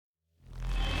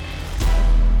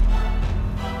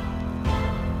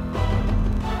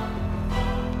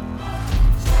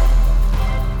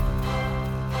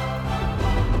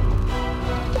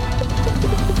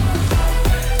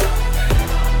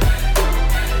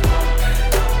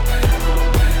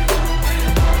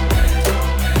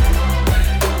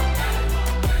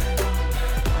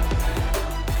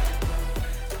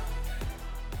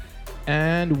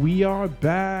And we are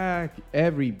back,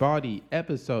 everybody.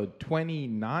 Episode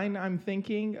 29, I'm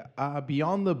thinking.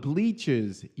 Beyond the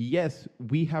Bleachers. Yes,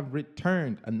 we have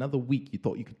returned. Another week. You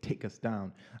thought you could take us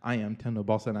down. I am Tendo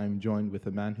Boss, and I'm joined with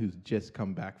a man who's just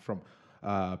come back from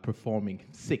performing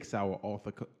 6-hour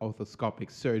orthoscopic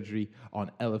surgery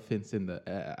on elephants in the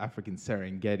African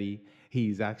Serengeti.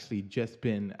 He's actually just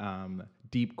been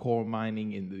deep core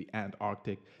mining in the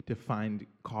Antarctic to find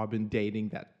carbon dating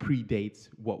that predates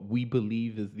what we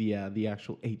believe is the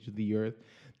actual age of the Earth.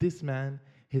 This man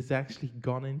has actually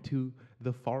gone into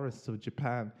the forests of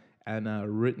Japan and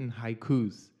written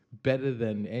haikus better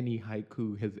than any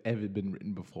haiku has ever been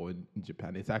written before in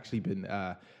Japan. It's actually been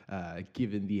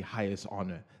given the highest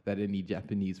honor that any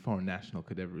Japanese foreign national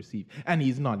could ever receive. And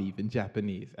he's not even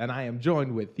Japanese. And I am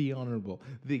joined with the Honorable,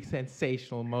 the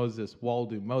sensational Moses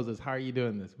Waldo. Moses, how are you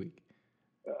doing this week?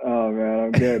 Oh, man,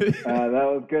 I'm good. That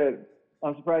was good.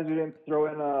 I'm surprised you didn't throw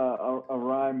in a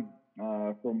rhyme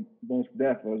from Most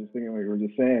Def. I was just thinking what you were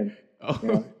just saying. Oh. You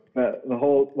know? The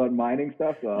whole mining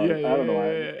stuff. I don't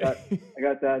know. Yeah. I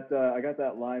got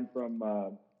that line from.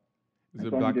 Is it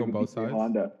Black on Both Sides?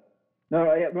 Honda. No,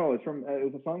 it was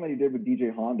a song that he did with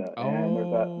DJ Honda, and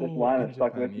there's this line that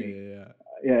stuck with me.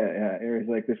 Yeah. It was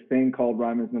like, this thing called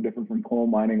rhyme is no different from coal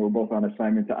mining. We're both on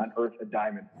assignment to unearth a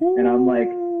diamond. And I'm like,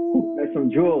 that's some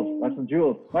jewels.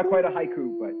 Not quite a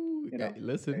haiku, but you know.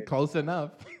 Listen, close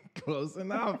enough. Close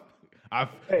enough. I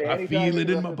Hey, feel it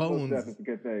in my bones. It's a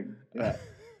good thing. Yeah.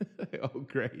 Oh,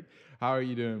 great. How are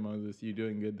you doing, Moses? You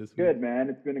doing good this week? Good, man.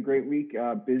 It's been a great week,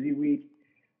 busy week.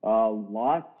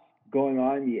 Lots going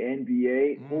on in the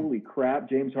NBA. Holy crap.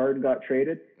 James Harden got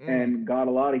traded and got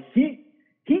a lot of heat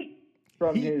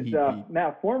from his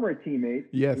now former teammates.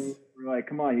 Yes. Who were like,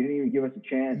 come on, you didn't even give us a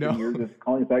chance. No. And you're just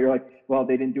calling us out. You're like, well,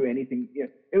 they didn't do anything. Yeah.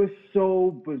 It was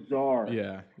so bizarre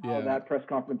how that press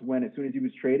conference went as soon as he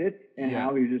was traded and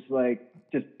how he was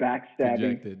just backstabbing.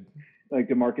 Dejected. Like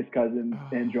DeMarcus Cousins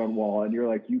and John Wall, and you're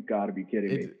like, you got to be kidding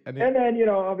me. And then,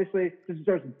 obviously, just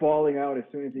starts bawling out as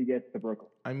soon as he gets to Brooklyn.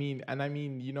 I mean,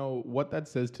 what that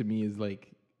says to me is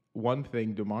like, one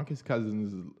thing, DeMarcus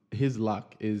Cousins, his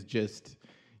luck is just,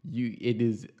 it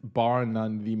is bar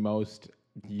none the most,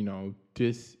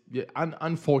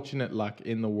 unfortunate luck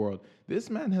in the world. This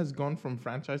man has gone from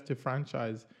franchise to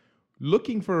franchise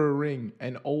looking for a ring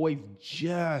and always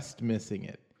just missing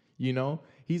it.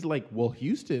 He's like, well,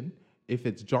 Houston, if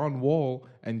it's John Wall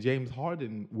and James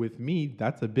Harden with me,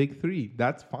 that's a big three.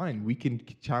 That's fine. We can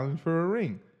challenge for a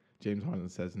ring. James Harden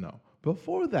says no.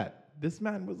 Before that, this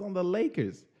man was on the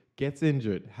Lakers, gets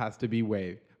injured, has to be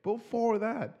waived. Before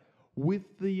that, with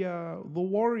the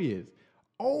Warriors,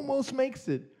 almost makes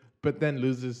it, but then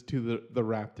loses to the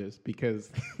Raptors because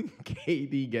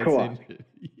KD gets injured.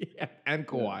 Yeah, and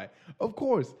Kawhi, of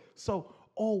course. So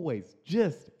always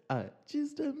just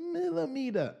a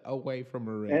millimeter away from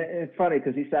a ring. And it's funny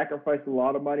because he sacrificed a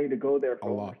lot of money to go there for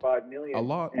over $5 million. A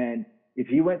lot. And if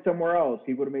he went somewhere else,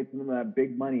 he would have made some of that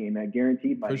big money and that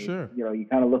guaranteed money. For sure. You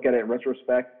kind of look at it in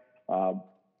retrospect,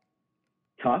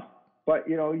 tough. But,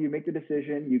 you make the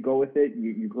decision, you go with it,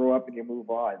 you grow up and you move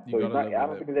on. So I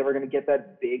don't think he's ever going to get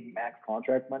that big max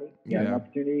contract money. He had an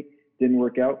opportunity, didn't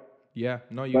work out. Yeah,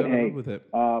 no, you got to live with it.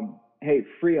 Hey,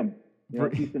 free him.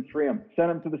 Houston, free him.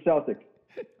 Send him to the Celtics.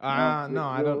 I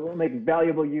don't. We'll make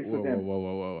valuable use of him.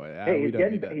 Whoa. Hey,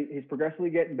 he's progressively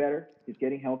getting better. He's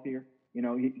getting healthier.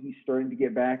 He's starting to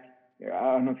get back.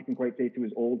 I don't know if you can quite say to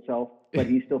his old self, but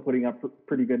he's still putting up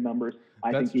pretty good numbers.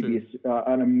 I think he'd be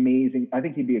an amazing. I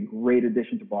think he'd be a great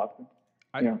addition to Boston.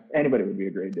 Anybody would be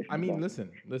a great addition. I mean,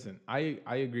 listen. I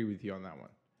agree with you on that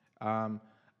one.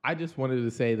 I just wanted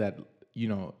to say that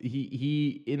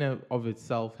he in and of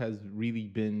itself has really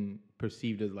been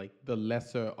perceived as like the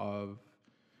lesser of,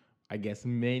 I guess,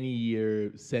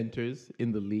 many-year centers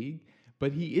in the league,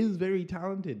 but he is very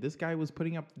talented. This guy was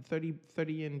putting up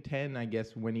 30 and 10, I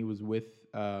guess, when he was with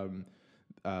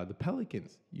the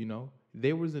Pelicans.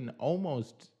 There was an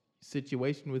almost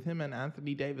situation with him and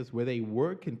Anthony Davis where they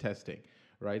were contesting,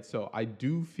 right? So I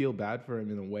do feel bad for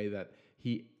him in a way that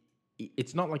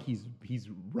it's not like he's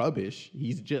rubbish.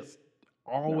 He's just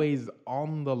always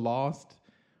on the lost.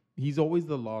 He's always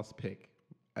the lost pick.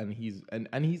 And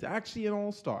he's actually an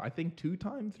all-star. I think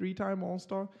 3-time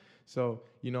all-star. So,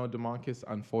 DeMarcus,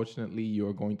 unfortunately,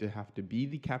 you're going to have to be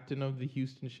the captain of the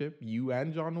Houston ship. You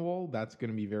and John Wall. That's going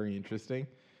to be very interesting.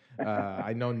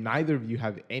 I know neither of you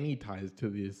have any ties to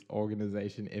this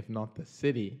organization, if not the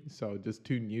city. So just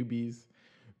two newbies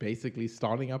basically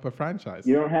starting up a franchise.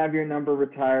 You don't have your number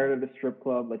retired at a strip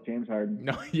club like James Harden.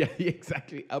 No, yeah,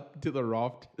 exactly. Up to the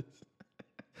rafters.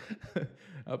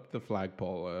 Up the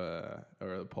flagpole, or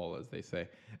the pole, as they say.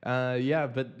 Yeah,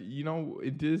 but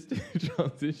it is the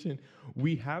transition.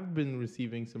 We have been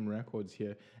receiving some records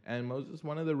here, and Moses,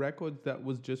 one of the records that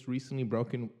was just recently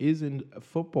broken is in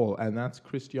football, and that's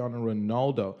Cristiano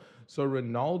Ronaldo. So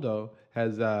Ronaldo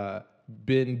has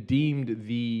been deemed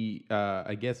the,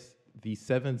 I guess, the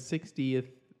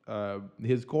 760th.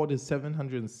 He scored his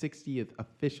 760th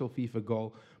official FIFA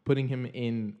goal, putting him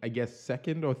in, I guess,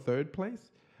 second or third place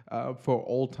for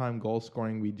all-time goal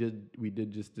scoring. We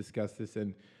did just discuss this,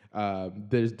 and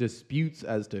there's disputes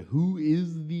as to who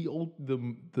is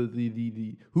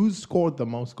who's scored the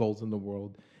most goals in the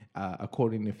world.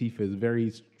 According to FIFA, is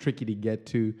very tricky to get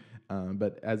to.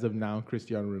 But as of now,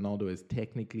 Cristiano Ronaldo is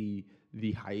technically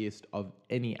the highest of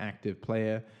any active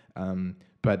player.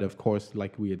 But of course,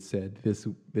 like we had said, this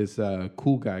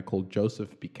cool guy called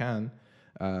Joseph Bican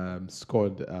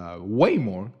scored way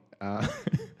more.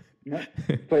 Yeah,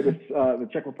 played with the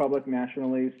Czech Republic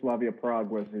nationally. Slavia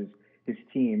Prague was his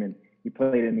team, and he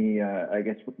played in the I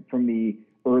guess from the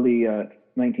early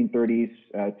 1930s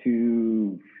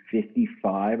to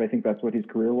 55. I think that's what his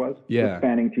career was. Yeah,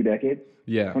 spanning 2 decades.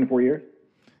 Yeah, 24 years.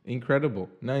 Incredible.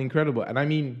 And I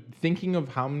mean, thinking of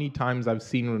how many times I've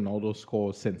seen Ronaldo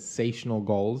score sensational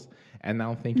goals, and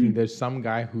now thinking there's some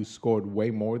guy who scored way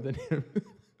more than him.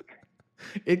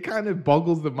 It kind of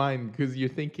boggles the mind, because you're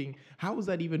thinking, how is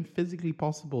that even physically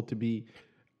possible to be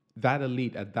that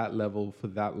elite at that level for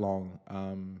that long?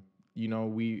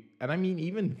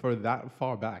 Even for that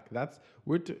far back,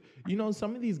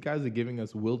 some of these guys are giving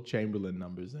us Wilt Chamberlain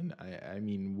numbers, and I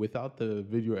mean, without the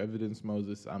video evidence,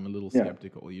 Moses, I'm a little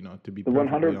skeptical. To be the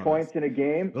 100 honest. Points in a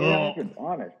game.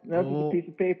 Honest, that was a piece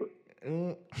of paper.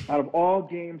 Out of all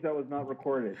games that was not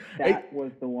recorded, that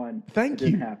was the one. Thank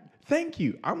you. Thank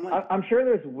you. I'm sure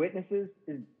there's witnesses.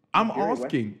 I'm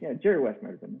asking. Jerry West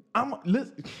might have been there.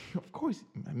 Of course,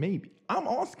 maybe. I'm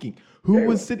asking who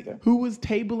was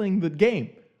tabling the game.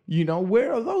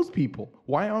 Where are those people?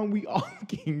 Why aren't we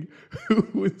asking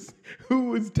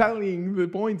who was tallying the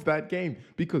points that game?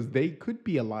 Because they could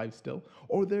be alive still,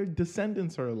 or their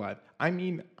descendants are alive. I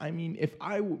mean, if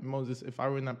I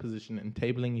were in that position and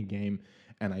tabling a game,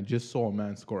 and I just saw a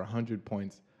man score 100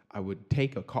 points, I would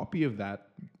take a copy of that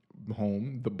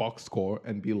home, the box score,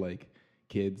 and be like,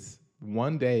 kids,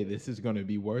 one day this is going to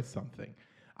be worth something.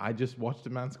 I just watched a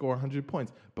man score 100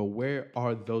 points. But where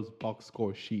are those box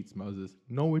score sheets, Moses?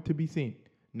 Nowhere to be seen.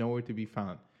 Nowhere to be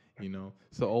found.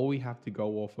 So all we have to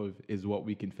go off of is what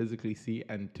we can physically see.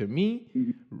 And to me,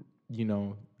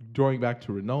 drawing back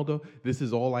to Ronaldo, this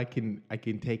is all I can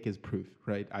take as proof,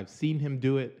 right? I've seen him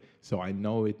do it, so I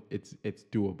know it's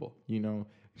doable.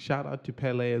 Shout out to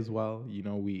Pele as well.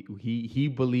 He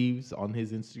believes on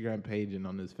his Instagram page and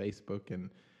on his Facebook and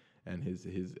his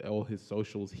all his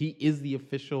socials, he is the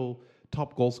official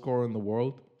top goal scorer in the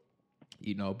world.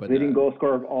 But leading goal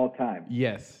scorer of all time.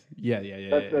 Yes. Yeah.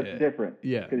 That's different.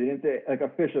 Yeah. Because he didn't say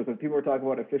official, because people were talking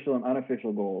about official and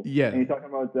unofficial goals. Yeah. And he's talking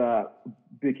about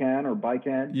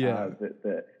Bican, yeah,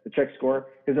 the Czech scorer.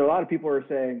 Because a lot of people are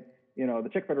saying, the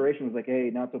Czech Federation was like,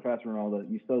 hey, not so fast, Ronaldo.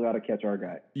 You still got to catch our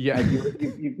guy. Yeah.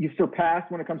 You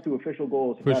surpassed when it comes to official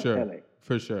goals. For sure. Pele.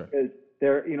 For sure. Because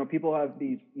there, people have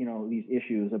these, these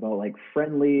issues about like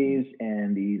friendlies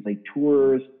and these like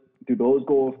tours. Do those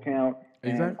goals count?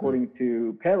 Exactly. And according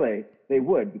to Pele, they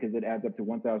would, because it adds up to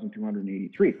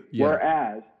 1,283. Yeah.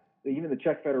 Whereas even the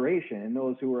Czech Federation and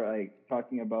those who were like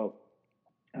talking about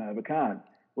Bican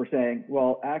were saying,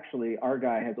 well, actually, our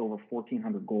guy has over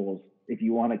 1,400 goals if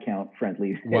you want to count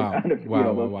friendlies. Wow.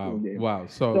 Wow.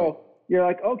 So you're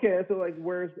like, okay, so like,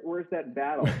 where's that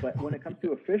battle? But when it comes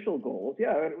to official goals,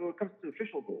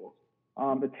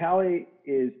 the tally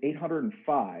is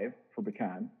 805 for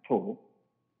Bican total.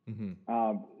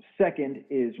 Mm-hmm. Second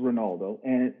is Ronaldo,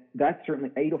 and that's certainly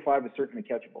 805 is certainly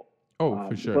catchable. Oh,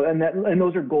 for sure. So, and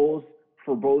those are goals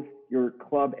for both your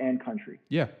club and country.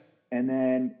 Yeah. And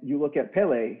then you look at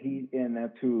Pele, and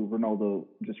that's who Ronaldo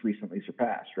just recently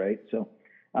surpassed, right? So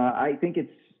I think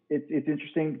it's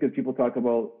interesting because people talk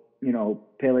about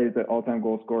Pele is the all-time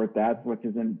goal scorer. That's what's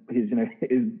his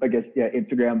I guess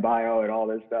Instagram bio and all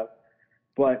this stuff.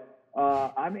 But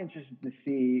I'm interested to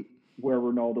see where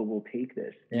Ronaldo will take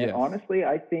this. And honestly,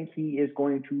 I think he is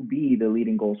going to be the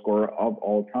leading goal scorer of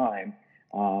all time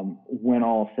when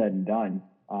all said and done.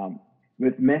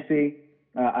 With Messi,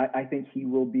 I think he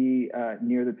will be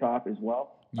near the top as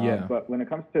well. But when it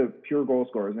comes to pure goal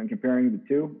scorers and comparing the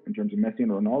two in terms of Messi and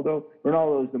Ronaldo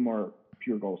is the more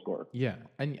pure goal scorer. Yeah,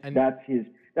 and that's his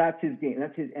game.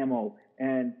 That's his MO.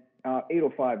 And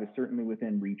 805 is certainly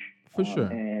within reach. For sure.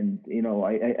 And,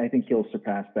 I think he'll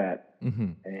surpass that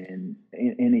in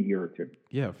a year or two.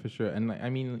 Yeah, for sure. And I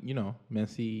mean,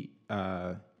 Messi,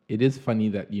 it is funny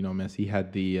that, Messi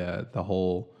had the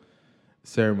whole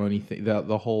ceremony thing,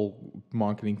 the whole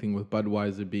marketing thing with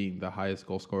Budweiser being the highest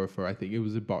goal scorer for, I think it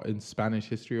was in Spanish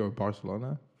history or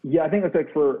Barcelona. Yeah, I think it's like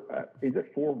is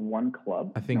it for one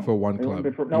club? I think for one club.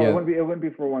 It wouldn't be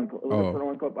for one club. Was it for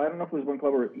one club? I don't know if it was one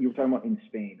club or you were talking about in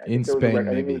Spain. I think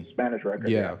it was Spanish record.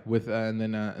 Yeah, with and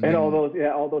then all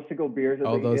those single beers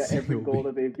every goal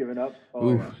that they've given up.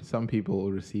 Some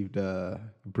people received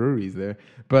breweries there,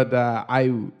 but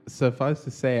I suffice to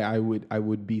say I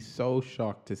would be so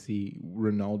shocked to see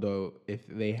Ronaldo if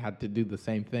they had to do the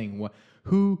same thing.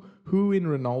 Who in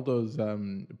Ronaldo's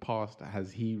past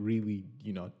has he really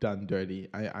done dirty?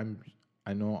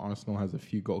 I know Arsenal has a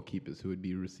few goalkeepers who would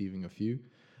be receiving a few,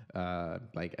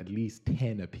 like at least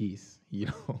 10 apiece,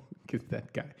 because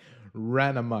that guy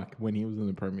ran amok when he was in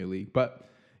the Premier League. But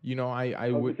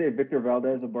I would say Victor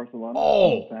Valdez of Barcelona.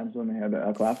 Times when they had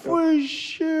a Clasico. For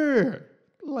sure,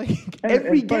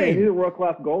 every game. These are world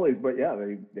class goalies, but yeah,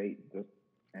 they just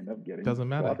end up getting doesn't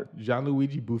matter. Water.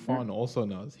 Gianluigi Buffon also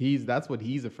knows. That's what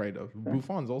he's afraid of. Yeah.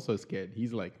 Buffon's also scared.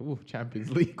 He's like,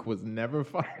 Champions League was never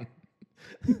fun.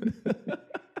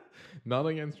 Not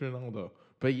against Ronaldo.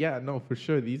 But yeah, no, for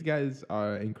sure. These guys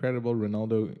are incredible.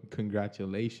 Ronaldo,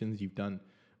 congratulations. You've done,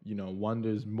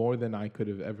 wonders more than I could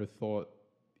have ever thought.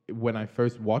 When I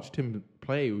first watched him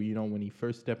play, when he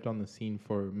first stepped on the scene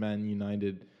for Man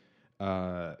United,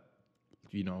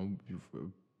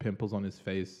 pimples on his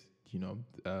face,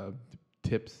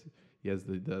 tips. He has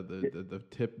the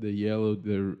tip, the yellow,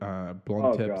 the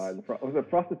blonde tips. Oh God, was it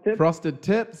frosted tips? Frosted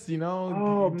tips, doing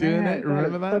man, it.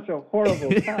 Remember that? Such a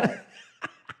horrible time.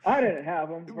 I didn't have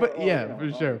them, but for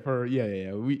sure.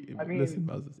 Listen,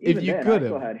 Moses. If you could have, I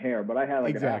still had hair, but I had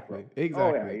like exactly. an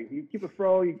afro. Oh yeah, you keep a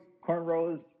fro, you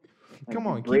cornrows. Come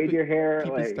on, braid your hair.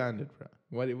 Keep it standard, bro.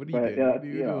 What are you doing? What are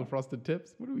you doing? Frosted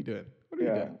tips? What are we doing? What are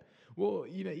you doing? Well,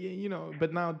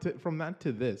 but now from that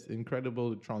to this,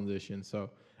 incredible transition. So,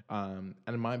 and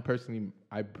I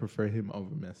prefer him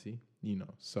over Messi,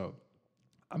 so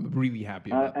I'm really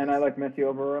happy about and I like Messi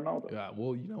over Ronaldo. Yeah,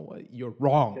 well, you know what? You're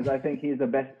wrong. Because I think he's the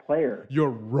best player. You're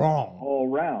wrong. All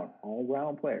round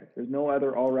player. There's no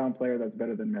other all-round player that's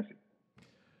better than Messi.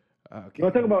 Okay. You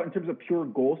want to talk about in terms of pure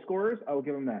goal scorers? I will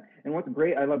give him that. And what's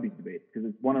great, I love these debates because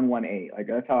it's 1-on-1A. Like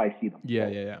that's how I see them.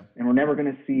 Yeah. And we're never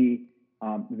going to see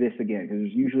this again because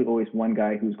there's usually always one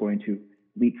guy who's going to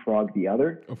leapfrog the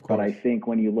other. Of course. But I think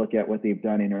when you look at what they've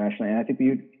done internationally, and I think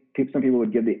some people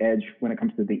would give the edge when it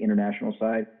comes to the international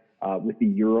side with the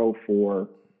Euro for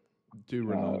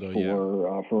Ronaldo.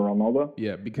 For Ronaldo.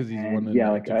 Yeah, because he's won the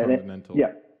Intercontinental.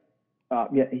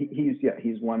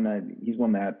 He's won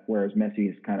that. Whereas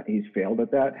Messi he's failed at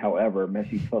that. However,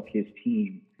 Messi took his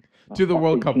team to the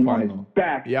World Cup final.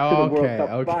 Back to the World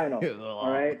Cup final. All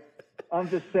right. I'm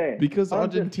just saying. Because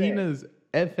Argentina's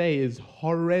FA is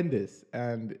horrendous,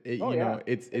 and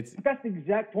it's. That's the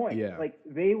exact point. Yeah. Like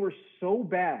they were so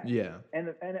bad. Yeah.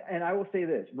 And I will say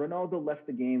this: Ronaldo left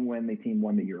the game when the team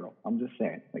won the Euro. I'm just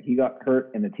saying, like he got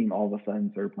hurt, and the team all of a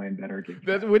sudden started playing better.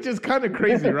 Which is kind of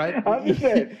crazy, right? I'm just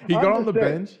saying. He got on the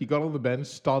bench. He got on the bench,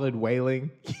 started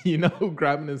wailing,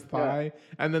 grabbing his thigh,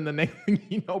 and then the next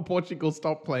thing Portugal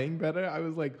stopped playing better. I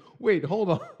was like, wait, hold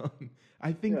on.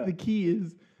 I think the key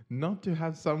is not to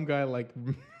have some guy like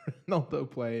Ronaldo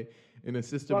play in a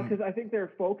system. Well, because I think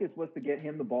their focus was to get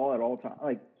him the ball at all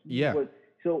times.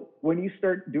 So when you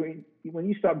stop doing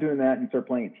that and start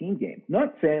playing a team game,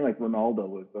 not saying like Ronaldo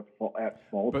was at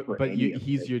fault but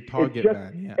he's your target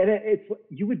man. Yeah. And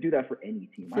you would do that for any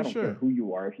team. I don't care who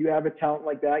you are. If you have a talent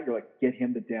like that, you're like, get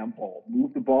him the damn ball,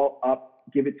 move the ball up,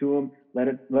 give it to him, let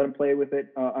him play with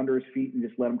it under his feet, and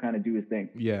just let him kind of do his thing.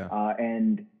 Yeah.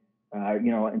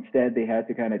 Instead they had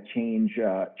to kind of change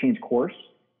course.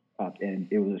 And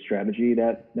it was a strategy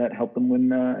that helped them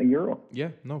win a Euro. Yeah,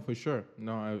 no, for sure.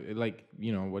 No,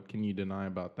 what can you deny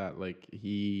about that? Like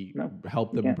he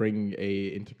helped them bring a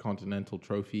intercontinental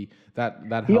trophy. That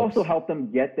helps. He also helped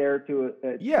them get there to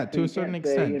a certain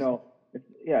extent. So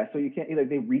you can't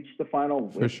they reached the final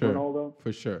with Ronaldo.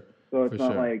 For sure. So it's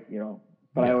not like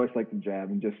But I always like to jab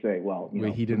and just say,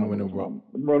 he didn't win a World.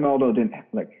 Ronaldo didn't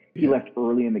he left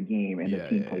early in the game, and the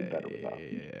team played better without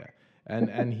him. Yeah.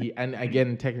 And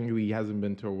again, technically, he hasn't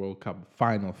been to a World Cup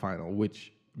final,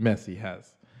 which Messi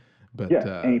has. But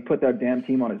and he put that damn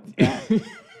team on his back.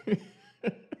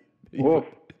 Woof.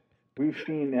 We've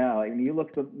seen now. Like, when you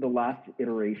look at the last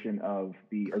iteration of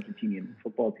the Argentinian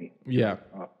football team. Yeah.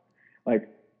 Like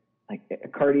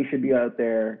Icardi should be out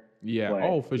there. Yeah.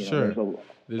 But, for sure.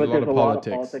 There's a lot of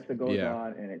politics that goes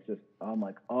on, and it's just, I'm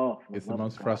like, oh, it's the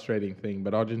most frustrating thing.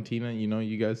 But Argentina,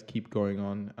 you guys keep going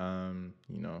on.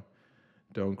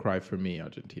 Don't cry for me,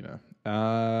 Argentina,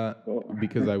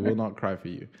 because I will not cry for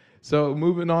you. So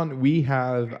moving on, we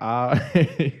have our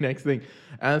next thing,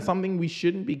 and something we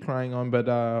shouldn't be crying on, but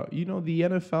the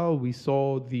NFL. We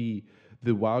saw the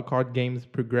wild card games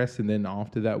progress, and then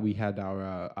after that, we had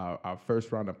our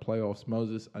first round of playoffs.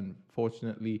 Moses,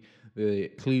 unfortunately, the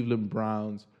Cleveland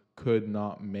Browns could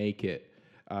not make it,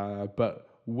 but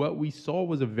what we saw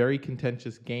was a very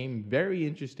contentious game, very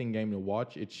interesting game to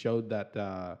watch. It showed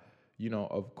that.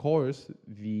 Of course,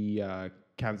 the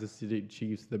Kansas City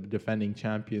Chiefs, the defending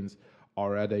champions,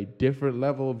 are at a different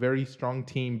level, very strong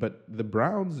team, but the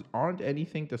Browns aren't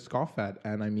anything to scoff at.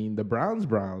 And I mean, the Browns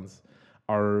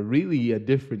are really a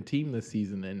different team this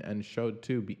season and showed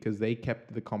too because they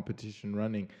kept the competition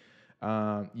running.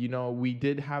 We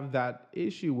did have that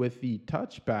issue with the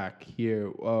touchback here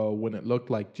when it looked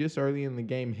like just early in the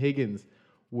game, Higgins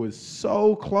was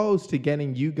so close to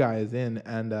getting you guys in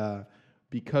and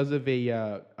because of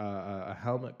a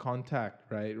helmet contact,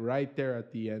 right there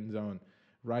at the end zone,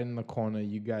 right in the corner,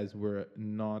 you guys were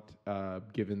not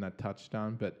given that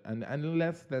touchdown. But and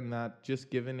less than that, just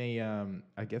given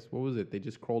I guess what was it? They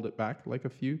just crawled it back like a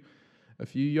few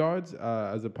yards,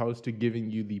 as opposed to giving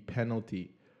you the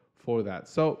penalty for that.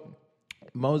 So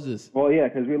Moses. Well, yeah,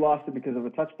 because we lost it because of a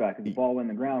touchback. Because the ball went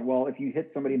in the ground. Well, if you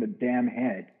hit somebody in the damn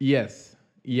head, yes,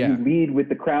 yeah, you lead with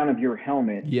the crown of your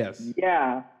helmet. Yes,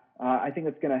 yeah. I think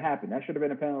it's going to happen. That should have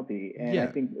been a penalty, and I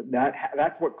think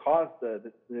that's what caused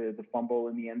the fumble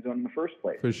in the end zone in the first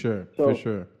place. For sure, so for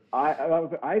sure.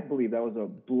 I believe that was a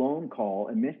blown call,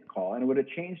 a missed call, and it would have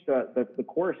changed the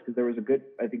course because there was a good,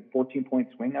 I think, 14-point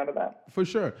swing out of that. For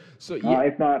sure. So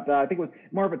if not, I think it was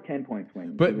more of a 10-point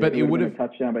swing. But it would have been a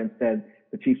touchdown, but instead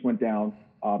the Chiefs went down.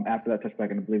 After that touchback,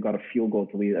 and I believe got a field goal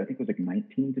to lead. I think it was like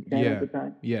 19-10 at the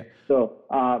time. Yeah. So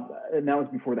and that was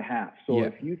before the half. So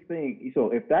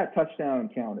if that touchdown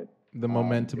counted, the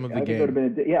momentum of the game. I think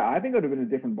it would have been a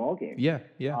different ball game. Yeah.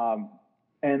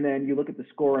 And then you look at the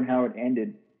score and how it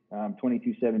ended,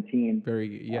 22-17.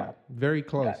 Very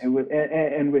close. And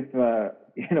with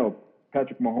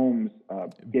Patrick Mahomes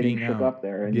getting shook up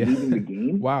there and losing the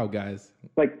game. Wow, guys!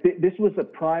 Like this was a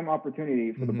prime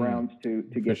opportunity for the Browns to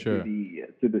get to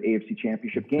the AFC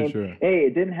Championship game. Sure. Hey,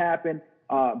 it didn't happen.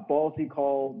 Ballsy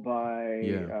call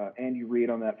by Andy Reid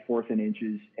on that 4th and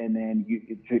inches, and then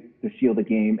to seal the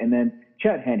game, and then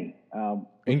Chet Henne,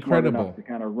 incredible to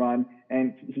kind of run,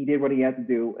 and he did what he had to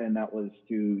do, and that was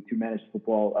to manage the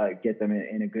football, get them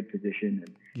in a good position,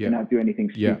 and not do anything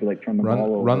stupid like turn the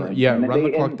ball over. Run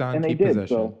the clock down, keep possession.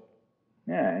 So,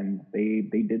 and they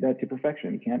did that to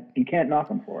perfection. You can't knock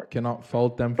them for it. Cannot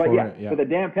fault them for it. Yeah. For the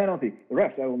damn penalty, the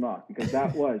refs I will knock because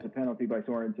that was a penalty by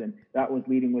Sorensen. That was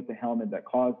leading with the helmet that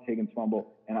caused Higgins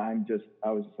fumble, and I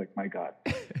was just like, my God.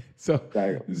 So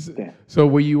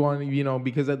were you on?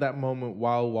 Because at that moment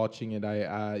while watching it,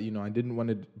 I didn't want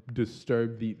to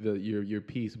disturb your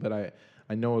piece, but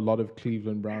I know a lot of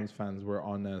Cleveland Browns fans were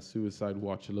on a suicide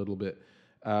watch a little bit,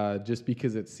 just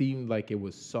because it seemed like it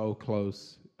was so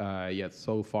close. Yet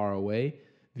so far away.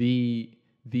 The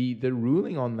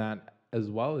ruling on that as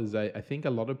well is I think a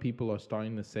lot of people are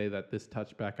starting to say that this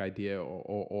touchback idea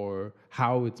or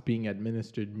how it's being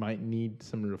administered might need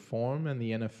some reform, and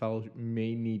the NFL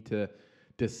may need to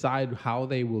decide how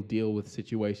they will deal with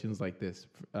situations like this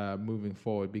moving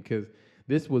forward, because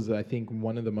this was, I think,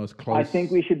 one of the most close. I think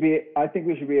we should be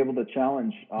able to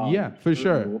challenge. For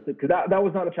sure. Because that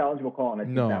was not a challengeable call, and I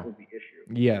think that was the issue.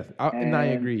 Yes, and I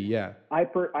agree. Yeah. I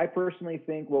personally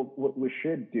think what we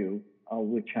should do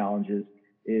with challenges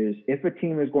is if a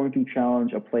team is going to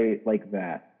challenge a play like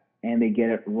that and they get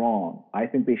it wrong, I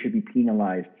think they should be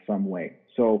penalized some way.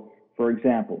 So, for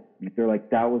example, if they're like,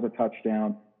 that was a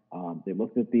touchdown, they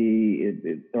looked at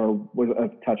or was a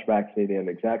touchback, say they have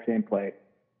the exact same play.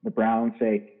 The Browns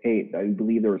say, hey, I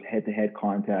believe there was head-to-head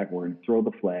contact. We're going to throw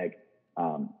the flag.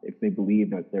 If they believe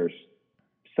that there's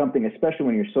something, especially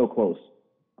when you're so close.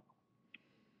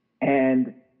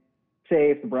 And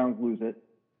say if the Browns lose it.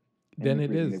 Then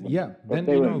it is, Then,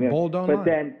 ball down line. But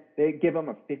then they give them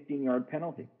a 15-yard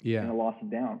penalty and a loss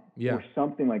of down. Or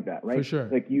something like that, right? For sure.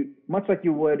 Much like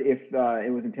you would if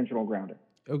it was intentional grounding.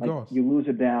 Of course. You lose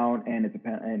it down and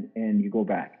and you go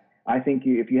back. I think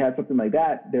if you had something like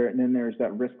that, then there's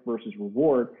that risk versus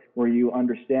reward where you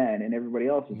understand, and everybody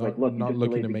else is look, you just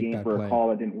delayed the game for a call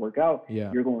that didn't work out.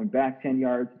 Yeah. You're going back 10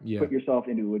 yards, put yourself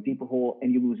into a deeper hole,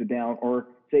 and you lose it down. Or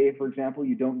say, for example,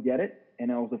 you don't get it, and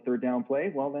it was a 3rd down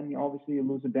play. Well, then obviously you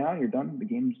lose it down. You're done. The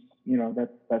game's,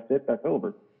 that's it. That's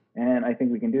over. And I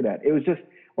think we can do that. It was just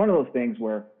one of those things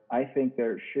where I think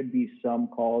there should be some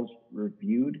calls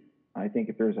reviewed. I think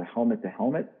if there's a helmet to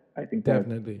helmet, I think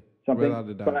definitely something. Without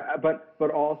a doubt.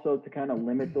 But also to kind of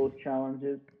limit those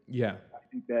challenges. Yeah. I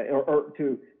think that, or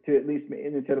to at least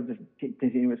instead of just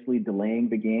continuously delaying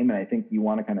the game, and I think you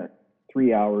want to kind of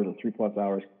 3 hours or 3+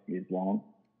 hours is long.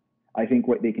 I think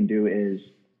what they can do is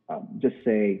just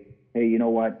say, hey, you know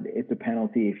what? It's a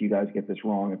penalty if you guys get this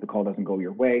wrong, if the call doesn't go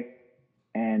your way,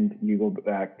 and you go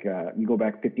back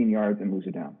 15 yards and lose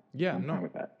it down. Yeah, I'm fine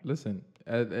with that. Listen,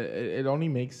 it only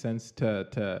makes sense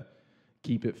to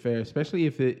keep it fair, especially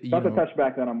if it. Not the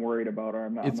touchback that I'm worried about, or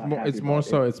I'm not. It's more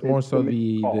so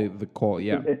the call.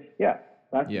 Yeah.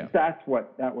 That's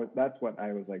what I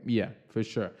was like. Yeah, for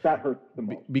sure. That hurts the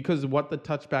most because what the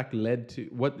touchback led to,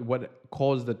 what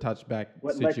caused the touchback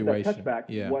situation. Led to the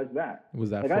touchback was that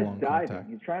the guy's diving. Contact.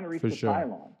 He's trying to reach the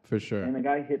pylon. For sure. And the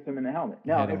guy hits him in the helmet.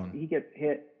 Now, if he gets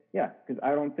hit, because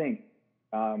I don't think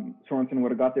Sorensen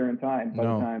would have got there in time by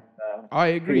the time I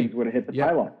agree. Higgins would have hit the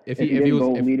pylon. If he didn't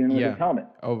go lead in with his helmet.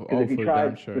 Because if he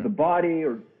tried with the body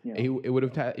or he would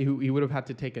have had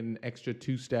to take an extra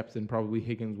 2 steps, and probably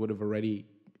Higgins would have already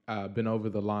been over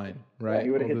the line, right? Yeah, he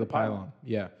would have hit the pylon.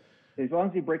 Yeah. As long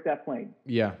as he break that plane.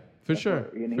 Yeah, for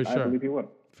sure. I believe he would.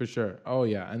 For sure. Oh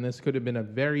yeah, and this could have been a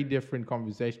very different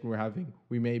conversation we're having.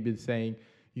 We may be saying,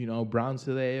 Browns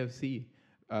to the AFC,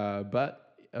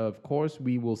 but of course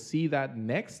we will see that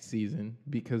next season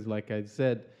because, like I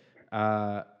said,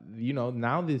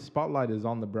 now the spotlight is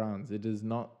on the Browns. It is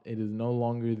no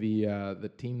longer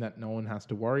the team that no one has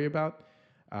to worry about.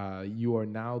 You are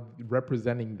now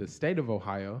representing the state of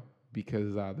Ohio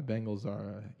because the Bengals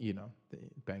are, the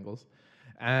Bengals.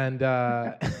 And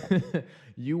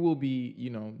you will be,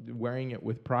 wearing it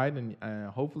with pride. And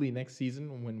hopefully next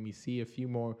season, when we see a few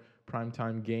more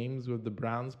primetime games with the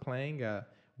Browns playing,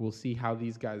 we'll see how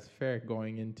these guys fare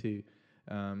going into,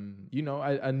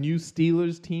 a new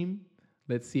Steelers team.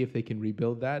 Let's see if they can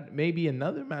rebuild that. Maybe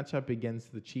another matchup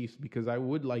against the Chiefs, because I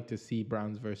would like to see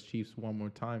Browns versus Chiefs one more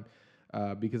time.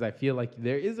 Because I feel like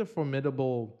there is a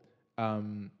formidable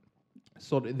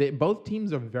both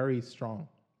teams are very strong.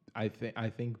 I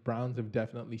think Browns have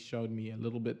definitely showed me a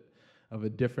little bit of a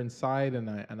different side,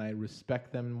 and I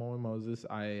respect them more, Moses.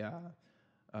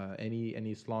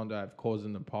 Any slander I've caused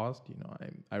in the past,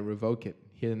 I revoke it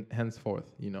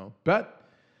henceforth, But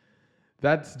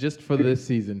that's just for this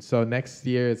season. So next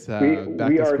year it's back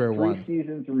to square one. We are 3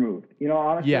 seasons removed.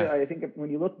 Honestly, I think when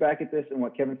you look back at this and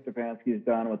what Kevin Stefanski has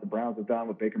done, what the Browns have done,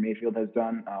 what Baker Mayfield has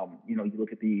done, you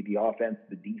look at the offense,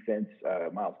 the defense,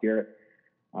 Myles Garrett,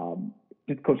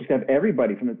 the coaches have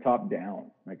everybody from the top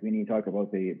down. Like when you talk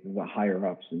about the higher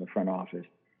ups in the front office,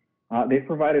 they've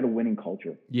provided a winning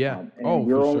culture. Yeah. For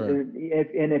sure.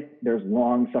 If there's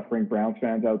long-suffering Browns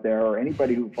fans out there, or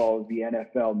anybody who follows the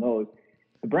NFL knows,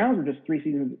 the Browns were just 3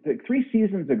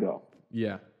 seasons ago.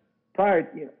 Yeah. Prior,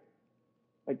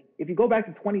 if you go back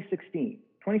to 2016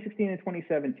 and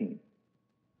 2017,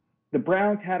 the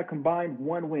Browns had a combined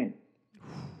 1 win.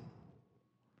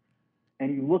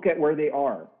 And you look at where they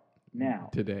are now.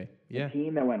 Today. Yeah. A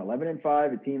team that went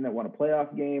 11-5, a team that won a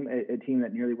playoff game, a team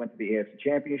that nearly went to the AFC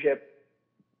Championship.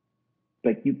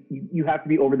 You have to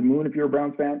be over the moon if you're a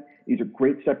Browns fan. These are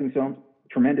great stepping stones,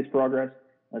 tremendous progress.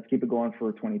 Let's keep it going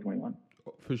for 2021.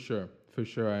 For sure.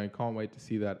 I can't wait to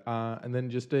see that. And then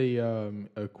just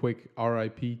a quick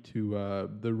RIP to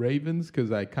the Ravens,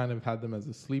 because I kind of had them as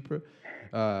a sleeper.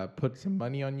 Put some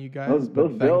money on you guys.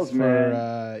 Those Bills, man.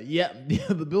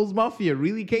 The Bills Mafia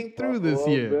really came through this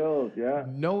year. Bills, yeah.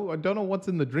 No, I don't know what's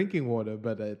in the drinking water,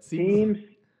 but it seems...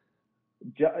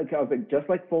 just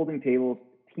like folding tables,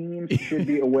 teams should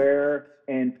be aware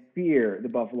and fear the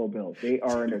Buffalo Bills. They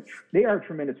are a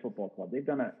tremendous football club. They've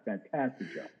done a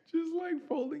fantastic job. Just like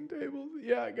folding tables.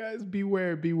 Yeah, guys, be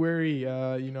wary.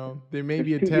 There may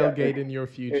be a tailgate in your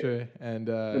future. And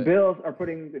the Bills are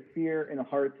putting the fear in the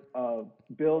hearts of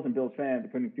Bills and Bills fans.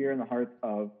 They're putting fear in the hearts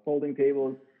of folding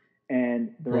tables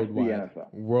and the rest of the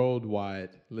NFL.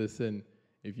 Worldwide. Listen,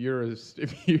 if you're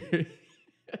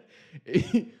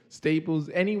Staples,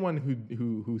 anyone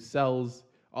who sells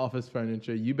office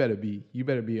furniture, you better be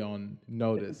on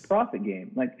notice. It's a profit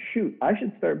game. Shoot, I'm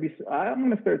going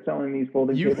to start selling these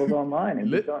folding tables online. And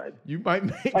you might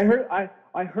make. I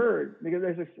heard because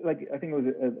there's I think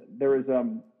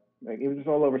it was just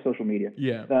all over social media.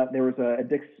 Yeah. That there was a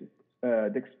Dick's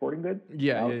Sporting Goods.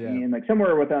 Yeah. And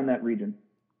somewhere within that region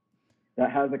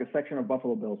that has a section of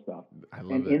Buffalo Bills stuff. I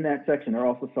love it. In that section, they're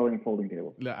also selling folding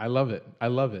tables. I love it.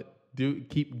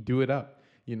 Do it up.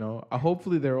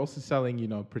 Hopefully they're also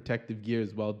selling, protective gear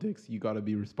as well, Dix. You got to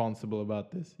be responsible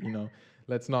about this.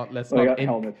 Let's not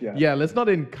helmets, let's not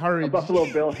encourage a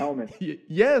Buffalo Bill helmet.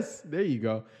 Yes, there you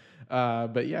go.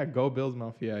 But yeah, go Bills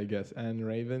Mafia, I guess. And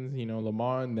Ravens,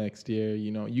 Lamar next year,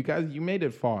 you guys, you made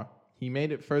it far. He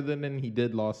made it further than he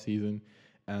did last season.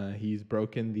 He's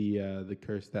broken the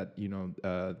curse that,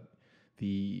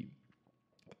 the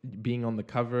being on the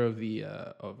cover of the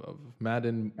of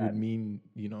Madden would mean,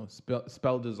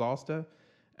 spell disaster.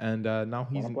 And now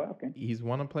he's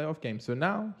won a playoff game. So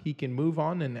now he can move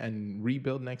on and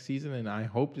rebuild next season. And I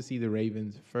hope to see the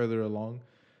Ravens further along.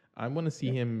 I want to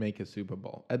see him make a Super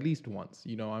Bowl at least once.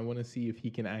 I want to see if he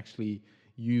can actually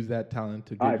use that talent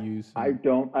to good use.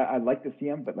 I'd like to see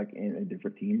him, but like in a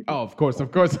different team. Oh, of course. That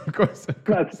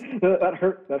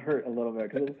hurt a little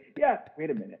bit because wait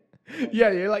a minute.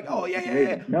 Yeah, you're like, oh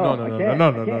yeah. No.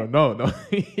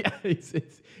 Yeah,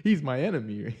 he's my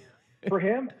enemy. For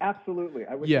him, absolutely.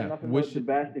 I wish him nothing but the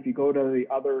best. If you go to the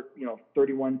other,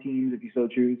 31 teams, if you so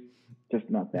choose, just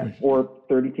not them. Or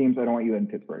 30 teams, I don't want you in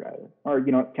Pittsburgh either. Or,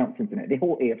 count Cincinnati. The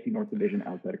whole AFC North Division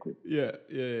outside of Cleveland.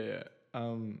 Yeah.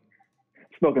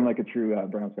 Spoken like a true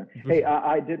Browns fan. Hey,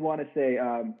 I did want to say,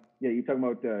 you're talking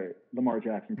about Lamar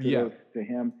Jackson. Kudos to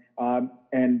him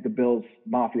and the Bills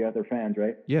Mafia, their fans,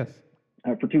 right? Yes.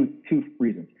 For two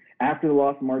reasons. After the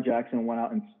loss, Lamar Jackson went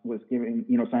out and was giving,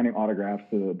 signing autographs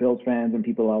to the Bills fans and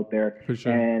people out there. For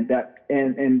sure.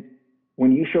 And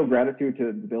when you show gratitude to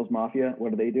the Bills Mafia,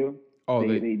 what do? Oh,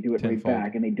 they do it right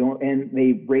back, and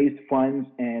they raised funds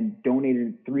and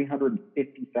donated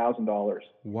 $350,000.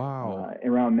 Wow.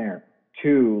 Around there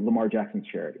to Lamar Jackson's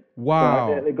charity.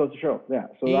 Wow. So it goes to show. Yeah.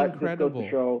 So incredible. That just goes to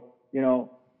show,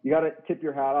 you got to tip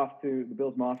your hat off to the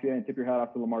Bills Mafia and tip your hat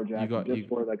off to Lamar Jackson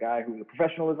for the guy who was a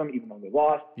professionalism, even though they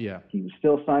lost. Yeah. He was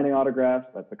still signing autographs.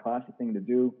 That's a classic thing to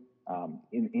do.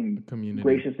 In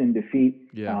gracious in defeat.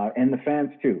 Yeah. And the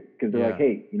fans too, because they're like,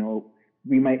 hey,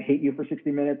 we might hate you for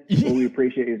 60 minutes, but we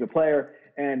appreciate you as a player.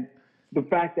 And the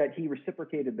fact that he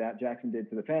reciprocated that, Jackson did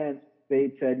to the fans,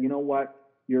 they said, you know what?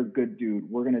 You're a good dude.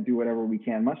 We're going to do whatever we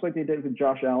can, much like they did with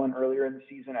Josh Allen earlier in the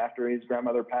season after his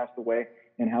grandmother passed away,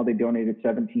 and how they donated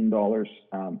 $17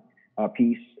 a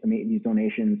piece, made these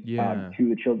donations to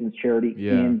the children's charity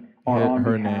on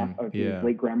behalf of his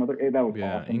late grandmother. That was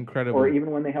awesome. Incredible. Or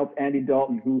even when they helped Andy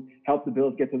Dalton, who helped the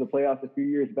Bills get to the playoffs a few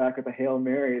years back with a Hail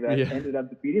Mary that ended up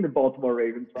defeating the Baltimore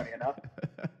Ravens, funny enough.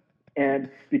 And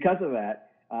because of that,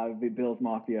 the Bills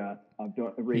Mafia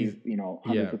raised,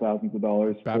 hundreds of thousands of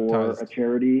dollars for a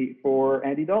charity for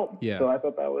Andy Dalton. Yeah. So I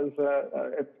thought that was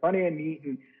it's funny and neat,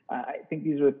 and I think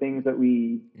these are the things that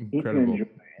we need to enjoy.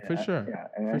 For sure.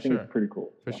 And I think it's pretty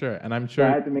cool. For sure. And I'm sure. So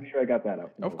I had to make sure I got that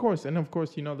out. Of course. And of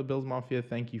course, the Bills Mafia,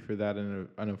 thank you for that. And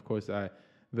of course,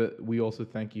 we also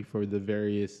thank you for the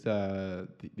various, the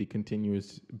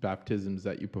continuous baptisms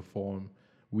that you perform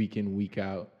week in, week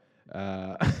out.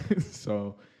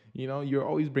 So, you're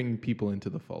always bringing people into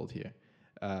the fold here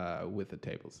with the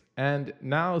tables. And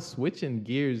now switching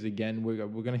gears again, we're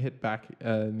going to hit back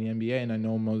in the NBA. And I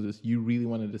know, Moses, you really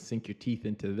wanted to sink your teeth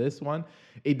into this one.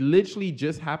 It literally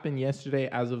just happened yesterday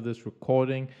as of this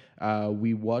recording.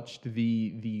 We watched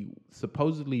the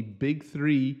supposedly big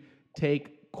three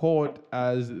take court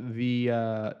as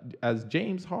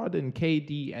James Harden,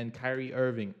 KD, and Kyrie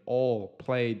Irving all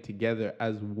played together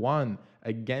as one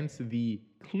against the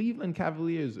Cleveland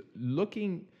Cavaliers.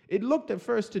 It looked at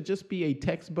first to just be a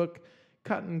textbook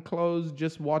cut and close,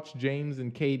 just watch James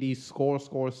and KD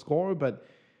score, but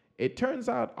it turns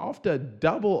out after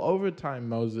double overtime,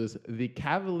 Moses, the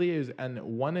Cavaliers and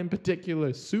one in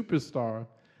particular superstar,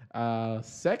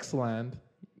 Sexland,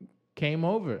 came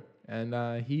over,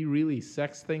 and he really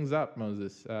sexed things up,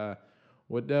 Moses.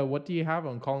 What do you have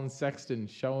on Colin Sexton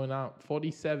showing out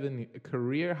 47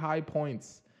 career high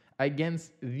points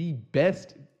against the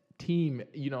best team,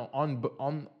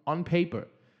 on paper,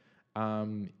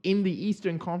 in the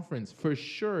Eastern Conference, for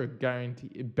sure,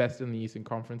 guarantee best in the Eastern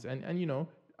Conference, and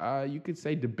you could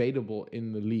say debatable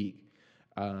in the league.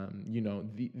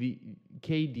 The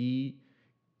KD,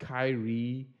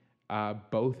 Kyrie,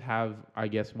 both have, I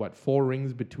guess, 4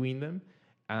 rings between them,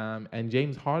 and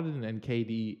James Harden and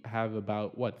KD have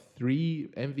about 3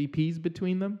 MVPs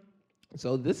between them.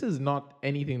 So this is not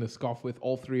anything to scoff with.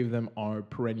 All 3 of them are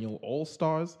perennial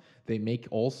all-stars. They make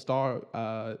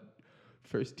all-star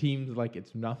first teams like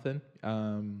it's nothing.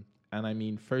 And I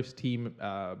mean first team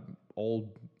all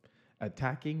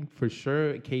attacking for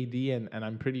sure, KD, and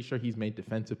I'm pretty sure he's made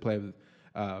defensive player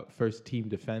of first team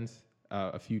defense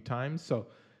a few times. So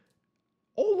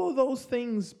all of those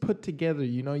things put together,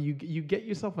 you get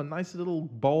yourself a nice little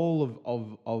bowl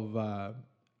of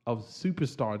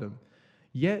superstardom.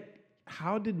 Yet,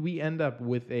 how did we end up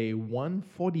with a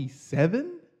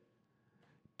 147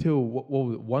 to what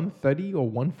was it, 130 or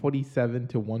 147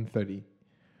 to 130.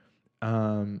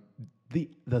 And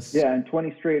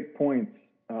 20 straight points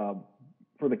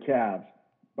for the Cavs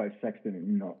by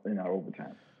Sexton in our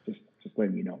overtime. Just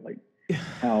letting you know, like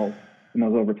how in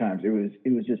those overtimes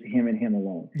it was just him and him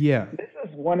alone. Yeah. This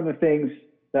is one of the things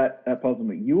that puzzled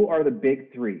me. You are the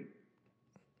big three,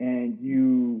 and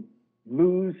you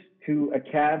lose to a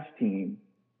Cavs team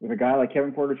with a guy like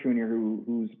Kevin Porter Jr.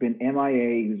 who's been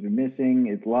MIA, who's been missing.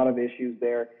 It's a lot of issues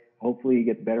there. Hopefully he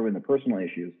gets better with the personal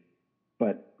issues.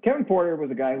 But Kevin Porter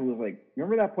was a guy who was like,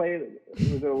 remember that play? Was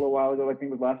it a little while ago? I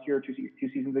think it was last year or two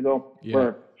seasons ago,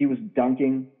 where he was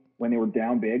dunking when they were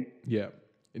down big. Yeah.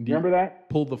 And remember that?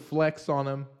 Pulled the flex on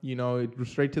him. It was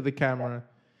straight to the camera.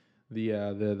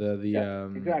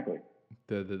 Exactly.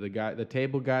 The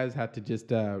table guys had to just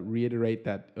reiterate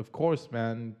that. Of course,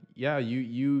 man. Yeah,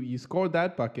 you scored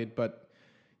that bucket, but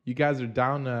you guys are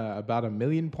down about 1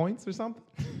 million points or something.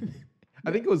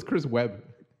 I think it was Chris Webb.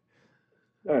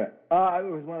 All right.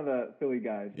 It was one of the Philly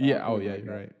guys. Yeah. Oh, yeah.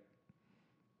 You're right.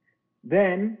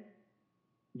 Then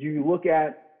you look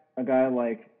at a guy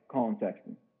like Colin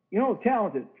Sexton.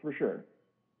 Talented for sure.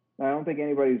 I don't think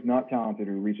anybody who's not talented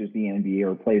who reaches the NBA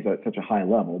or plays at such a high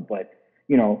level, but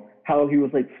how he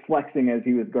was like flexing as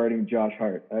he was guarding Josh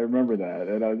Hart. I remember that,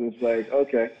 and I was just like,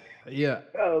 okay. Yeah.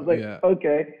 I was like,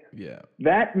 okay. Yeah.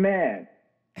 That man,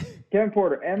 Kevin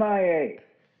Porter, MIA.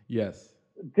 Yes.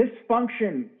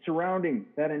 Dysfunction surrounding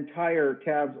that entire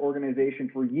Cavs organization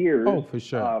for years. Oh, for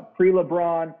sure.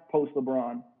 Pre-LeBron,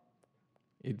 post-LeBron.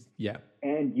 Yeah.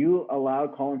 And you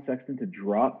allowed Colin Sexton to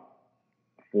drop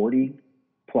 40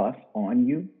 plus on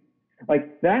you.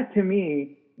 Like, that to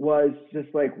me was just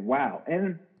like, wow.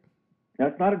 And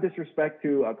that's not a disrespect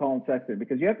to Colin Sexton,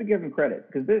 because you have to give him credit.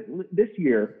 Because this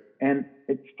year, and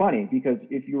it's funny because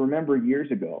if you remember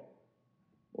years ago,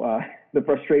 the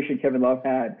frustration Kevin Love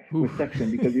had with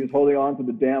Sexton because he was holding on to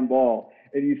the damn ball,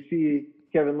 and you see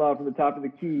Kevin Love from the top of the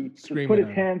key just put his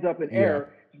hands up in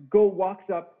air, walks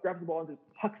up, grabs the ball, and just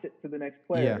hucks it to the next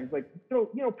player. Yeah. He's like,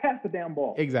 pass the damn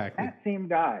ball. Exactly. That same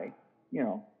guy,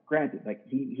 granted, like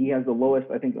he has the lowest,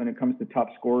 I think, when it comes to top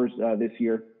scorers this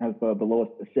year, has the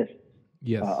lowest assists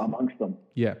amongst them.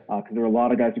 Yeah. Because there are a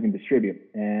lot of guys who can distribute.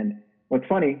 And what's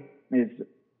funny is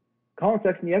Colin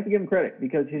Sexton, you have to give him credit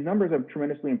because his numbers have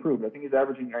tremendously improved. I think he's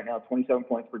averaging right now 27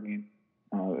 points per game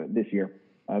this year.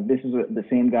 This is the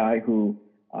same guy who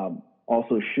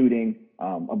also shooting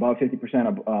above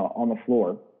 50% on the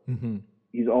floor. Mm-hmm.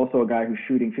 He's also a guy who's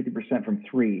shooting 50% from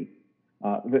three.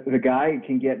 The guy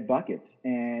can get buckets,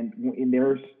 and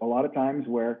there's a lot of times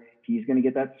where he's going to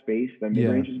get that space. The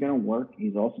mid-range is going to work.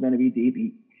 He's also going to be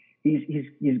deep.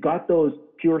 He's got those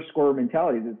pure scorer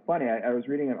mentalities. It's funny. I was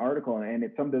reading an article, and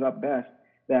it summed it up best,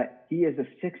 that he is a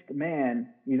sixth man.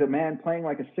 He's a man playing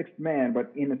like a sixth man,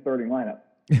 but in the starting lineup,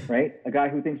 right? A guy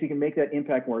who thinks he can make that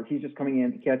impact work. He's just coming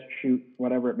in to catch, shoot,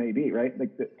 whatever it may be, right?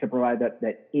 Like to provide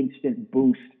that instant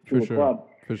boost to a club.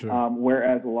 For sure.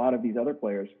 Whereas a lot of these other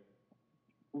players,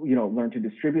 learn to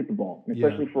distribute the ball, and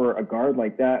especially for a guard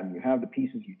like that, and you have the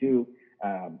pieces you do.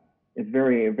 It's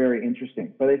very, very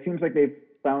interesting. But it seems like they've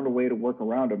found a way to work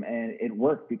around him, and it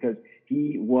worked because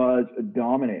he was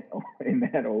dominant in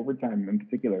that overtime in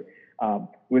particular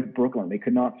with Brooklyn. They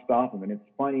could not stop him, and it's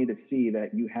funny to see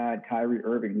that you had Kyrie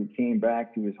Irving, who came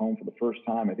back to his home for the first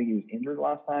time. I think he was injured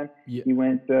last time he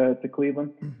went to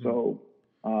Cleveland. Mm-hmm. So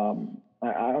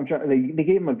I'm trying. They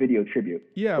gave him a video tribute.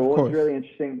 Yeah, so of what course. was really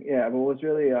interesting. Yeah, but what was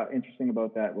really interesting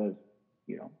about that was,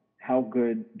 how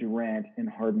good Durant and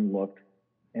Harden looked.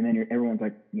 And then everyone's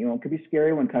like, it could be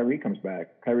scary when Kyrie comes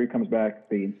back. Kyrie comes back,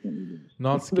 they instantly lose.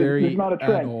 Not scary there's not a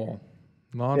trend. at all.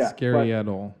 Not scary at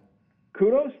all.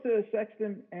 Kudos to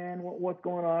Sexton and what's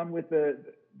going on with the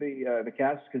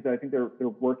Cavs, because I think they're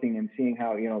working and seeing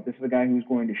how, this is a guy who's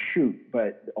going to shoot,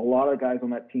 but a lot of guys on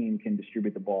that team can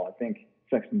distribute the ball. I think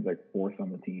Sexton's like fourth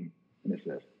on the team in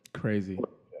assists. Crazy.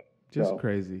 Just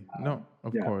crazy. No,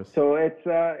 of course. So it's,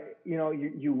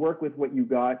 you work with what you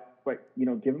got, but,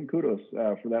 give him kudos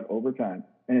for that overtime.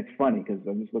 And it's funny because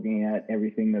I'm just looking at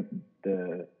everything that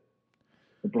the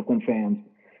Brooklyn fans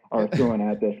are throwing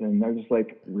at this, and they're just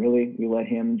like, really? We let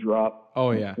him drop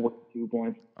 42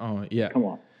 points? Oh, yeah. Come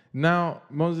on. Now,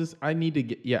 Moses, I need to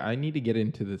get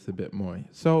into this a bit more.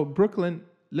 So, Brooklyn,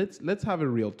 let's have a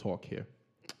real talk here.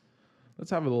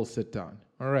 Let's have a little sit down.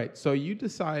 All right. So you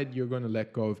decide you're going to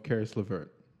let go of Karis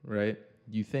LeVert, right?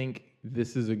 You think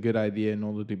this is a good idea in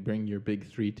order to bring your big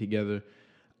three together.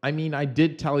 I mean, I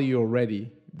did tell you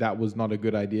already that was not a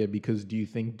good idea, because do you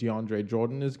think DeAndre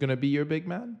Jordan is going to be your big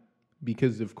man?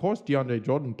 Because, of course, DeAndre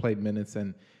Jordan played minutes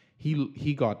and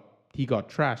he got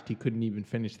trashed. He couldn't even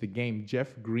finish the game.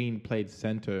 Jeff Green played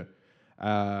center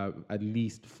at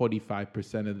least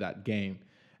 45% of that game.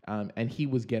 And he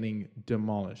was getting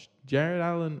demolished. Jared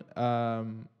Allen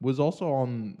was also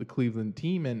on the Cleveland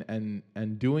team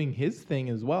and doing his thing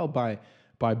as well by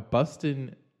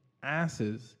busting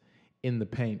asses in the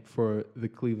paint for the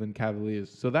Cleveland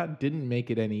Cavaliers. So that didn't make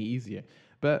it any easier.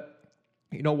 But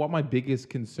what my biggest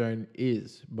concern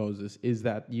is, Moses, is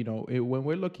that when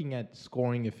we're looking at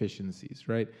scoring efficiencies,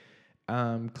 right?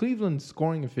 Cleveland's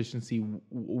scoring efficiency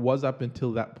was up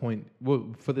until that point,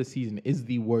 for the season, is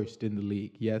the worst in the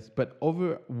league, yes. But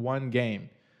over one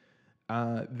game,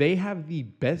 they have the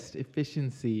best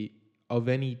efficiency of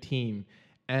any team.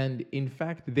 And in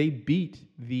fact, they beat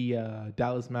the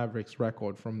Dallas Mavericks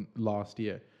record from last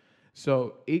year.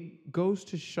 So it goes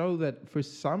to show that for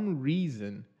some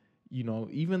reason,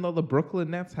 even though the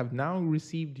Brooklyn Nets have now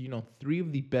received, 3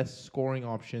 of the best scoring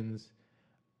options,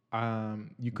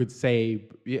 you could say,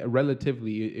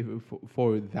 relatively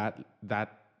for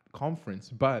that conference,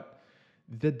 but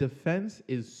the defense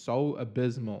is so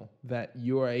abysmal that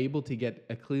you are able to get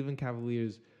a Cleveland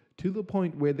Cavaliers to the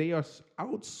point where they are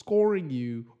outscoring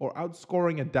you or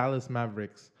outscoring a Dallas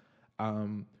Mavericks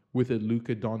with a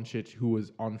Luka Doncic who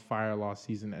was on fire last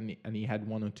season and he had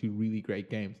 1 or 2 really great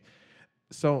games.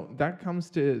 So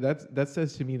that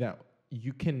says to me that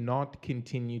you cannot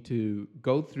continue to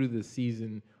go through the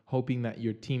season hoping that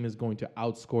your team is going to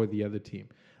outscore the other team.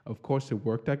 Of course, it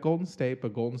worked at Golden State,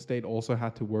 but Golden State also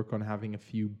had to work on having a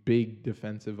few big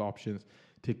defensive options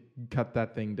to cut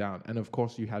that thing down. And of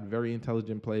course, you had very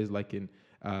intelligent plays like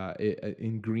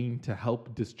in Green to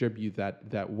help distribute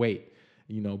that weight.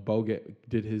 Bogut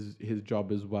did his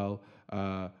job as well,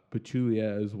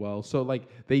 Pachulia as well. So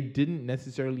they didn't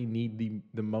necessarily need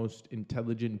the most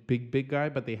intelligent big guy,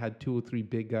 but they had 2 or 3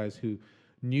 big guys who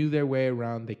knew their way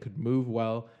around. They could move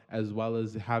well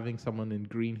as having someone in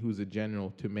Green who's a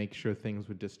general to make sure things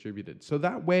were distributed. So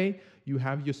that way you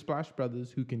have your Splash Brothers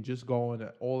who can just go on an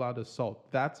all-out assault.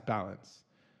 That's balance,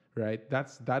 right?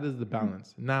 That is the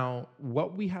balance. Now,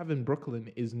 what we have in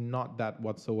Brooklyn is not that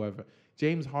whatsoever.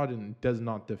 James Harden does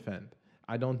not defend.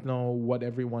 I don't know what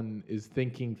everyone is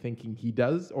thinking he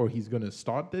does or he's going to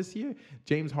start this year.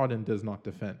 James Harden does not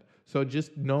defend. So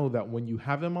just know that when you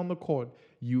have him on the court,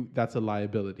 that's a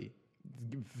liability.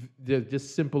 They're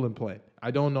just simple and plain.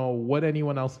 I don't know what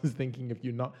anyone else is thinking if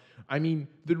you're not. I mean,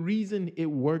 the reason it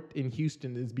worked in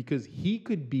Houston is because he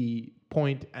could be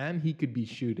point and he could be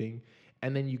shooting,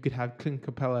 and then you could have Clint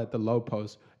Capella at the low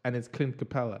post, and it's Clint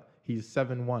Capella. He's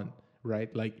 7'1", right?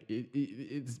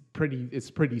 It's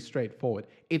pretty straightforward.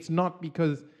 It's not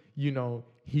because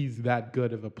he's that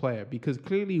good of a player, because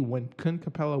clearly when Clint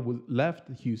Capella left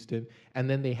Houston and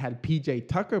then they had PJ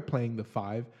Tucker playing the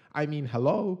 5, I mean,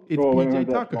 hello, it's PJ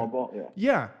Tucker. Ball,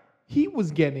 yeah, he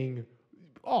was getting,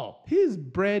 his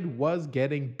bread was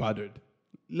getting buttered.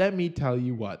 Let me tell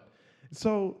you what.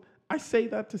 So I say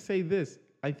that to say this.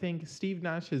 I think Steve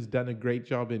Nash has done a great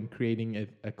job in creating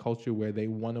a culture where they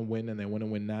want to win and they want to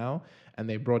win now. And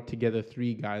they brought together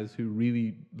 3 guys who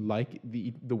really like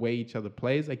the way each other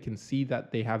plays. I can see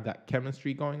that they have that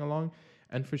chemistry going along.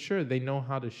 And for sure, they know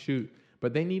how to shoot.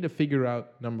 But they need to figure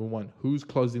out, number one, who's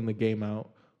closing the game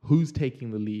out, who's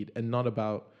taking the lead, and not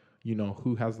about,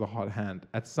 who has the hot hand.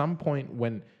 At some point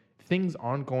when things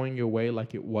aren't going your way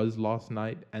like it was last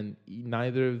night, and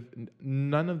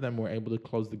none of them were able to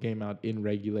close the game out in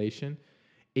regulation,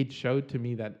 it showed to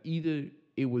me that either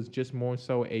it was just more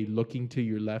so a looking to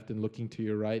your left and looking to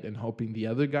your right and hoping the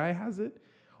other guy has it,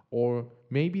 or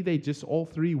maybe they just all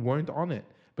 3 weren't on it.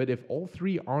 But if all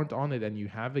 3 aren't on it and you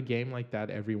have a game like that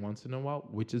every once in a while,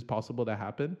 which is possible to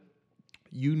happen,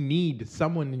 you need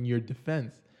someone in your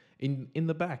defense. In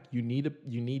the back, you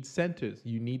need centers.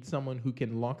 You need someone who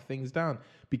can lock things down.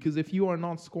 Because if you are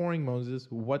not scoring, Moses,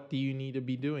 what do you need to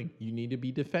be doing? You need to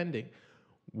be defending.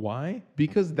 Why?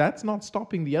 Because that's not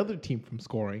stopping the other team from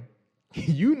scoring.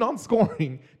 You not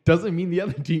scoring doesn't mean the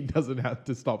other team doesn't have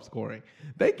to stop scoring.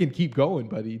 They can keep going,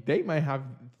 buddy. They might have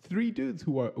 3 dudes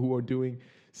who are doing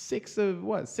 6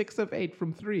 of 8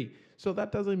 from 3. So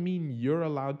that doesn't mean you're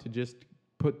allowed to just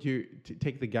to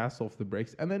take the gas off the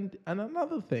brakes. And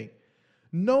another thing,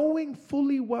 knowing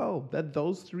fully well that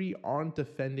those 3 aren't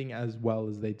defending as well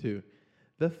as they do,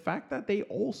 the fact that they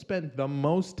all spent the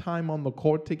most time on the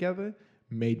court together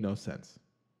made no sense.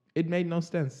 It made no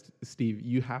sense, Steve.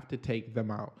 You have to take them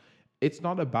out. It's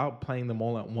not about playing them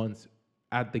all at once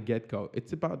at the get-go.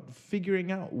 It's about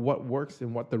figuring out what works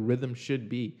and what the rhythm should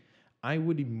be. I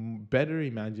would better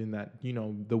imagine that,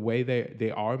 the way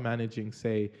they are managing,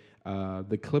 say,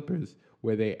 the Clippers,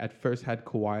 where they at first had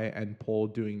Kawhi and Paul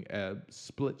doing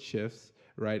split shifts,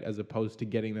 right? As opposed to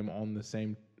getting them on the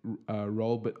same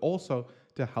role, but also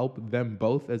to help them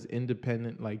both as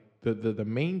independent, like the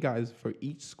main guys for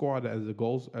each squad as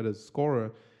a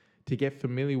scorer, to get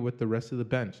familiar with the rest of the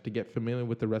bench, to get familiar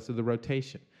with the rest of the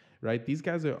rotation, right? These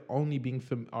guys are only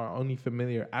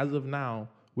familiar as of now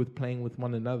with playing with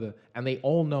one another, and they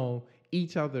all know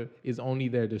each other is only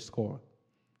there to score.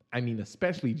 I mean,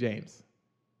 especially James.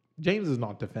 James is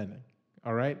not defending,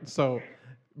 all right? So,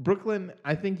 Brooklyn,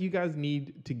 I think you guys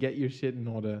need to get your shit in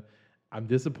order. I'm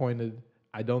disappointed.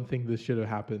 I don't think this should have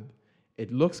happened.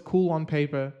 It looks cool on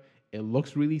paper. It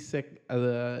looks really sick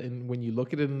and when you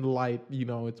look at it in the light. You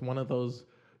know, it's one of those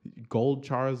gold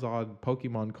Charizard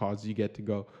Pokemon cards you get to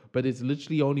go. But it's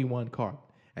literally only one card.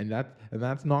 And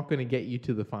that's not going to get you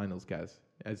to the finals, guys.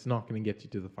 It's not going to get you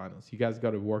to the finals. You guys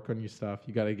got to work on your stuff.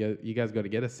 You guys got to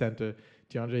get a center.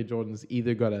 DeAndre Jordan's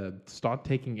either got to start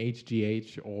taking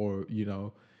HGH or, you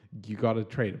know, you got to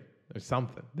trade him. There's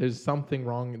something. There's something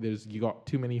wrong. You got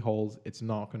too many holes. It's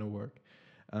not going to work.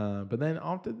 But then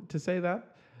after to say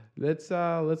that, let's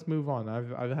move on.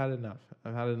 I've had enough.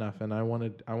 And I want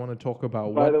to talk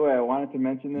about. By the way, I wanted to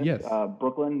mention this. Yes.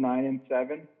 Brooklyn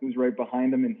 9-7. Who's right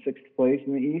behind them in 6th place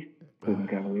in the East? Cleveland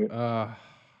Cavaliers.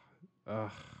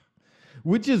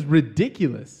 Which is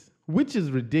ridiculous.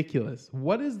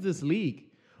 What is this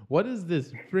league? What is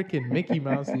this freaking Mickey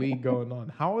Mouse league going on?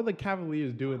 How are the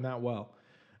Cavaliers doing that well?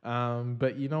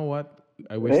 But you know what?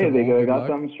 I wish they got luck.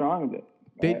 something strong with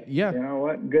it. Yeah. You know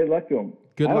what? Good luck to them.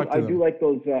 I do like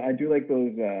those.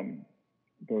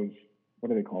 Those.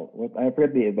 What are they called? I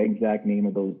forget the exact name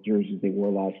of those jerseys they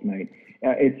wore last night.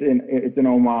 It's an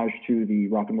homage to the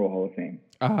Rock and Roll Hall of Fame.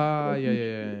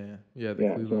 Yeah. The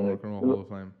Cleveland Rock and Roll Hall of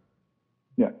Fame.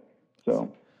 Yeah.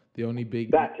 So the only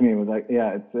big that to me was like,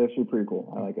 yeah, it's actually pretty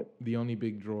cool. I like it. The only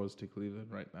big draws to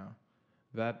Cleveland right now,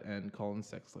 that and Colin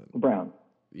Sexton. The Browns.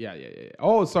 Yeah.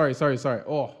 Oh, sorry.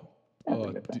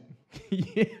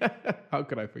 Yeah. How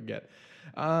could I forget?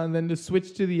 And then to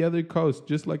switch to the other coast,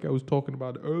 just like I was talking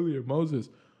about earlier, Moses,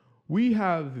 we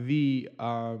have the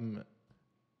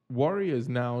Warriors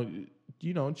now,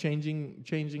 you know,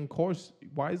 changing course.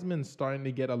 Wiseman's starting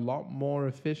to get a lot more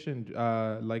efficient.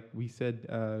 Like we said,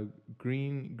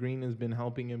 Green has been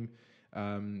helping him.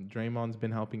 Draymond's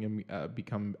been helping him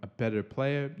become a better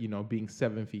player, you know, being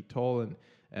 7 feet tall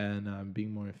and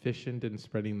being more efficient and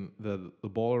spreading the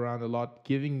ball around a lot,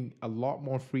 giving a lot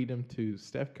more freedom to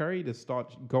Steph Curry to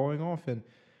start going off. And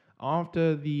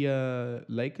after the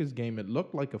Lakers game, it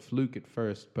looked like a fluke at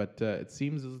first, but it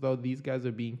seems as though these guys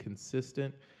are being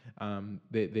consistent.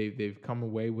 They've come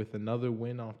away with another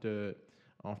win after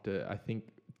I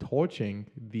think torching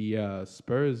the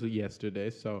Spurs yesterday.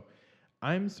 So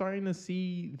I'm starting to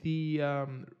see the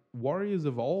Warriors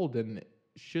of old, and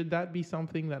should that be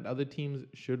something that other teams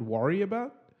should worry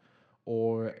about?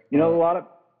 Or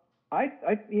I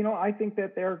think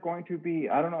that they're going to be,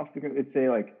 I don't know if you could say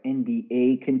like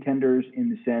NBA contenders in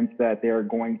the sense that they're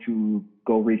going to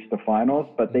go reach the finals,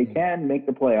 but they can make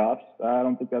the playoffs. I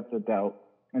don't think that's a doubt,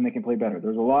 and they can play better.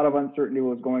 There's a lot of uncertainty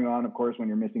what's going on, of course, when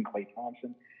you're missing Klay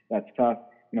Thompson. That's tough.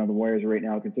 You know, the Warriors right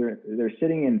now, they're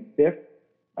sitting in 5th,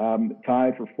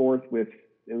 tied for 4th with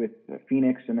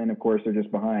Phoenix, and then of course they're just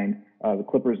behind the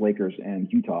Clippers, Lakers, and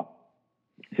Utah.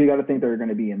 So you got to think they're going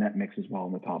to be in that mix as well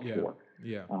in the top 4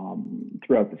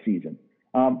 throughout the season.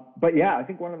 But yeah, I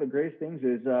think one of the greatest things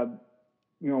is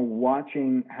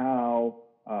watching how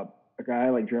a guy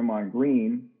like Draymond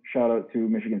Green, shout out to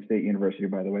Michigan State University,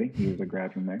 by the way, he was a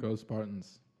grad from there. Go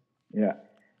Spartans. Yeah,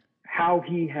 how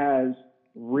he has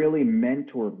really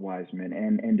mentored Wiseman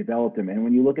and developed him. And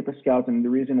when you look at the scouts, and the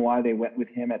reason why they went with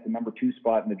him at the number 2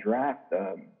 spot in the draft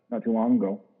not too long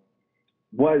ago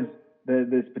was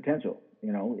this potential,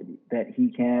 you know, that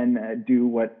he can do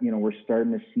what, you know, we're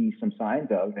starting to see some signs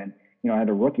of. And, you know, as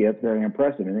a rookie, that's very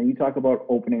impressive. And then you talk about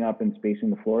opening up and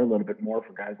spacing the floor a little bit more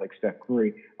for guys like Steph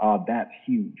Curry. That's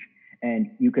huge.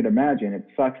 And you could imagine, it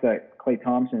sucks that Klay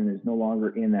Thompson is no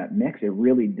longer in that mix. It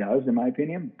really does, in my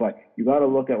opinion. But you got to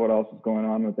look at what else is going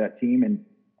on with that team. And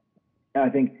I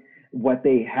think what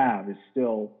they have is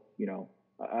still, you know,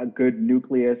 a good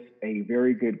nucleus, a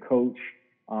very good coach,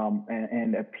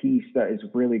 and a piece that is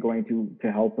really going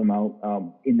to help them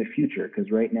out in the future.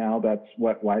 Because right now, that's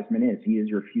what Wiseman is. He is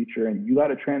your future, and you got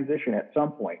to transition at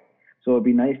some point. So it'd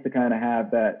be nice to kind of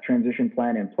have that transition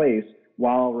plan in place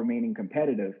while remaining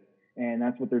competitive. And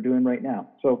that's what they're doing right now.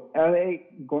 So are they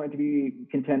going to be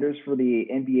contenders for the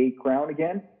NBA crown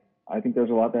again? I think there's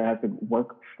a lot that has to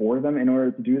work for them in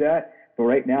order to do that. But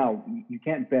right now, you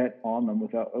can't bet on them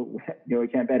without, you know, you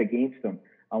can't bet against them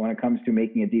when it comes to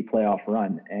making a deep playoff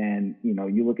run. And,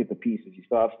 you look at the pieces. You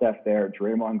still have Steph there.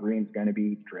 Draymond Green's going to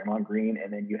be Draymond Green.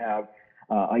 And then you have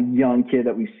a young kid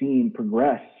that we've seen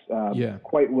progress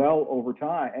quite well over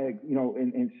time,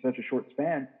 in such a short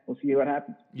span. We'll see what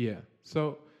happens. Yeah.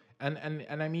 So, and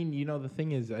I mean, the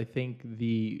thing is, I think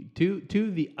the two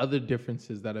of the other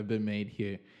differences that have been made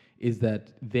here is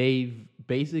that they've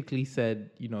basically said,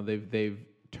 they've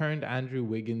turned Andrew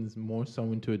Wiggins more so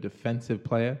into a defensive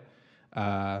player,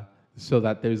 so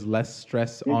that there's less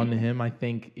stress on him, I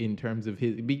think, in terms of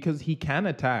because he can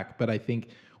attack, but I think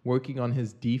working on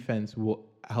his defense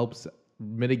helps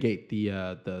mitigate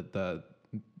the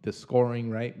scoring,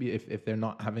 right? If they're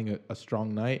not having a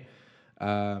strong night,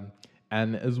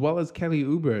 and as well as Kelly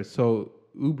Oubre,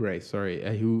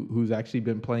 who's actually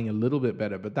been playing a little bit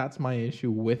better. But that's my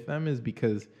issue with them, is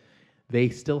because they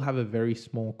still have a very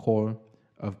small core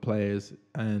of players,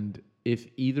 and if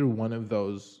either one of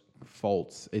those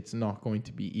faults, it's not going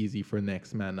to be easy for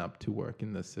next man up to work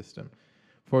in this system.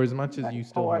 For as much as you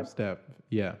still have Steph,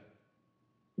 Yeah,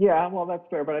 well, that's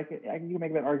fair, but I can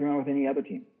make that argument with any other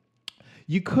team.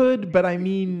 You could, but I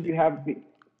mean, you have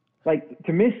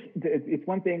to miss. It's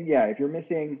one thing, if you're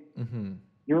missing. Mm-hmm.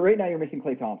 Right now you're missing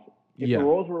Klay Thompson. If the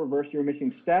roles were reversed, you're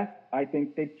missing Steph. I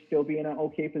think they'd still be in an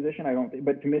okay position. I don't think,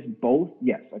 but to miss both,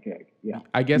 yes, okay, yeah.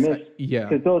 I guess,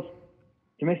 because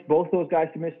to miss both those guys,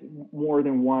 to miss more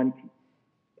than one,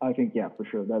 I think, for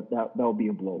sure, that'll be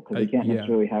a blow, because they can't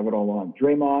necessarily have it all on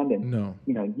Draymond. And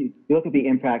you look at the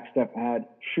impact Steph had.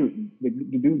 Shoot, the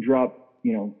dude dropped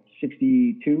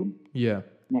 62. Yeah.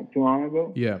 Not too long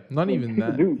ago. Yeah, not even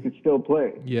that. The dude could still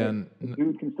play. Yeah, the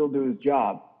dude can still do his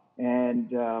job. And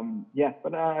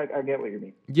but I get what you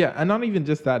mean. Yeah, and not even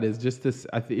just that. Is just this.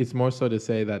 It's more so to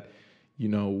say that,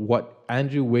 what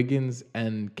Andrew Wiggins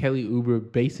and Kelly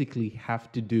Oubre basically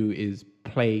have to do is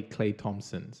play Klay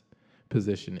Thompson's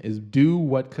position, is do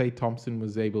what Klay Thompson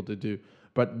was able to do.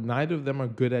 But neither of them are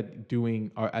good at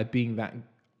being that.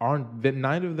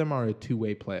 Neither of them are a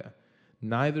two-way player.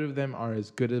 Neither of them are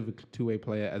as good of a two-way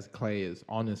player as Klay is,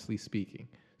 honestly speaking.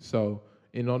 So,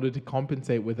 in order to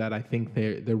compensate with that, I think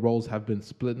their roles have been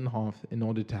split in half in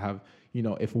order to have,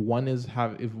 if one has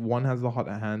the hot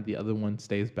hand, the other one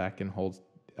stays back and holds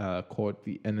court,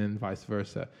 and then vice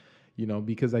versa.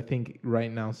 Because I think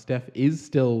right now Steph is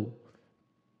still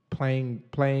playing,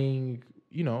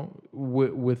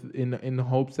 with in the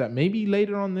hopes that maybe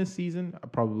later on this season,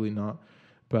 probably not,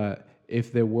 but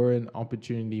if there were an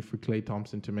opportunity for Klay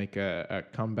Thompson to make a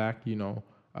comeback,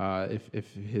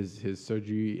 if his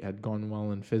surgery had gone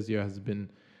well and physio has been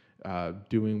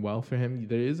doing well for him,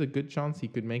 there is a good chance he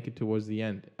could make it towards the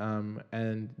end.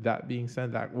 And that being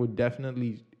said, that would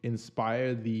definitely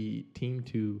inspire the team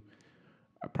to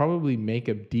probably make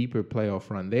a deeper playoff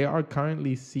run. They are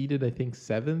currently seeded, I think,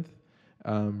 7th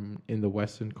in the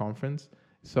Western Conference.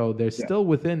 So they're still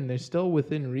within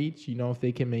reach. If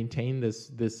they can maintain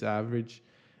this average,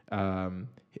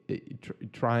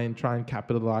 try and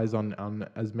capitalize on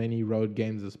as many road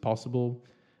games as possible,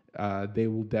 they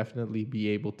will definitely be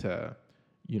able to,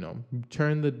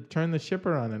 turn the ship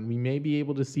around, and we may be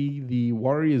able to see the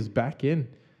Warriors back in,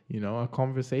 a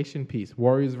conversation piece.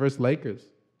 Warriors versus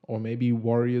Lakers, or maybe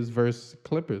Warriors versus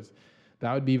Clippers.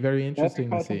 That would be very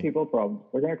interesting to see. They're going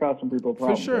to cause some people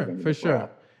problems.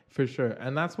 For sure.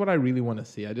 And that's what I really want to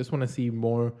see. I just want to see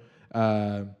more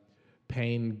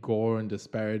pain, gore, and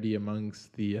disparity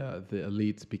amongst the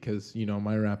elites, because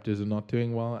my Raptors are not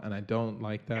doing well, and I don't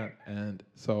like that, and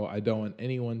so I don't want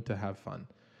anyone to have fun.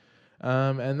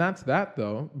 And that's that,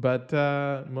 though. But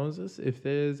Moses, if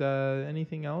there's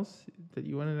anything else that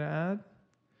you wanted to add?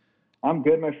 I'm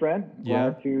good, my friend.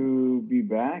 Glad to be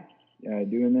back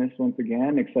doing this once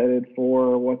again. Excited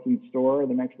for what's in store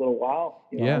the next little while.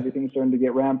 Everything's starting to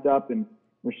get ramped up, and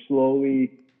we're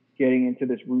slowly getting into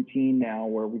this routine now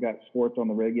where we got sports on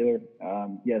the regular.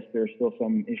 Yes, there's still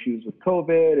some issues with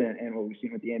COVID and what we've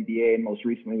seen with the NBA and most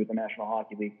recently with the National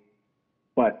Hockey League,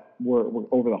 but we're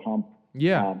over the hump.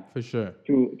 For sure.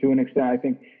 To an extent, I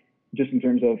think, just in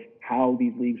terms of how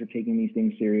these leagues are taking these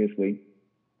things seriously.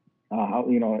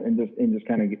 And just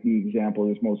kind of the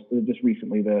example is just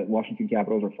recently the Washington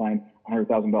Capitals are fined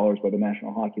 $100,000 by the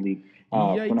National Hockey League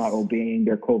for not obeying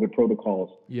their COVID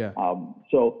protocols.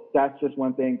 So that's just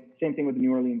one thing. Same thing with the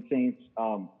New Orleans Saints.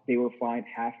 They were fined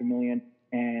 $500,000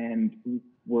 and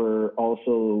were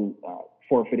also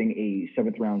forfeiting a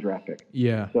 7th round draft pick.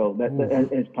 So that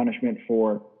is punishment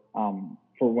for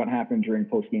what happened during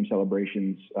post-game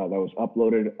celebrations that was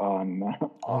uploaded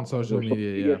on social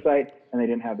media site, and they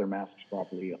didn't have their masks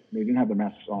properly. They didn't have their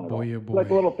masks on at all. Like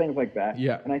little things like that.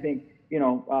 And I think,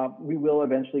 we will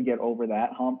eventually get over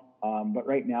that hump. But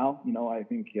right now, I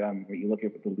think when you look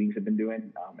at what the leagues have been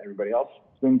doing, everybody else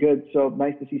has been good. So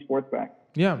nice to see sports back.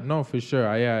 Yeah, no, for sure.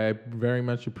 I very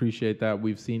much appreciate that.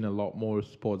 We've seen a lot more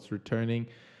sports returning.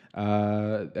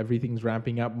 Everything's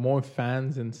ramping up. More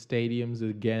fans in stadiums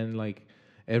again. Like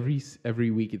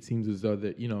every week, it seems as though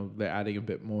that they're adding a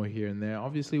bit more here and there.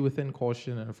 Obviously, within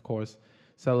caution, and of course,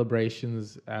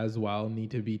 celebrations as well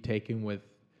need to be taken with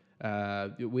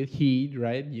heed,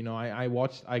 right? I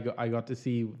watched. I got to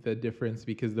see the difference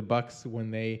because the Bucks when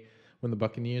the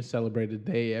Buccaneers celebrated,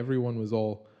 everyone was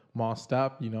all mossed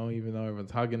up, even though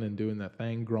everyone's hugging and doing that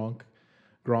thing. Gronk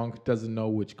doesn't know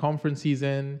which conference he's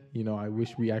in. I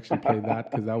wish we actually played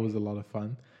that because that was a lot of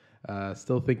fun.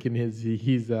 Still thinking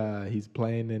he's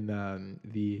playing in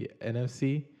the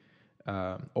NFC.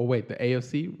 The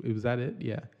AFC. Was that it?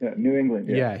 Yeah. Yeah, New England.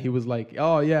 Yeah, he was like,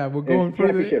 "Oh yeah, we're going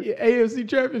for the AFC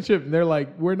Championship," and they're like,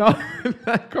 "We're not in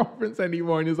that conference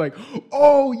anymore." And he's like,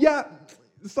 "Oh yeah,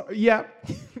 yeah."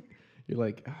 You're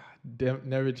like,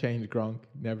 never change, Gronk.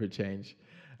 Never change.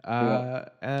 And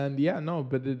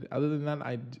but other than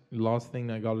that, last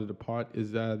thing I got it apart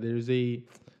is there was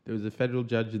a federal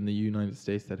judge in the United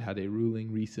States that had a ruling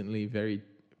recently, very,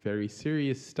 very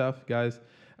serious stuff, guys.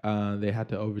 They had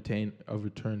to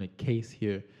overturn a case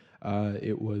here.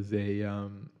 It was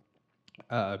a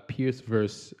Pierce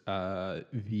versus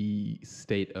the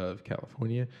state of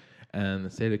California. And the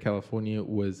state of California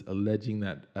was alleging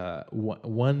that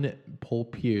one Paul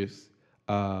Pierce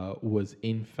was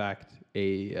in fact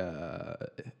a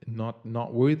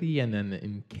not worthy, and then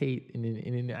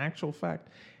in actual fact,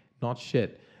 not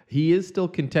shit. He is still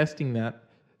contesting that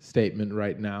statement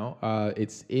right now.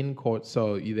 It's in court,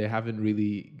 so they haven't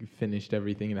really finished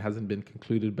everything, and it hasn't been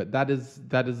concluded. But that is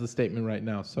the statement right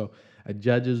now. So a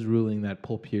judge is ruling that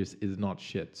Paul Pierce is not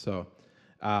shit. So.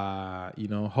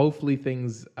 Hopefully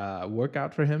things work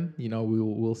out for him.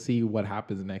 We'll see what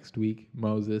happens next week,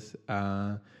 Moses.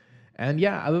 And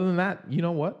other than that, you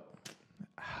know what?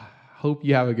 Hope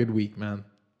you have a good week, man.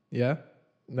 Yeah?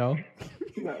 No?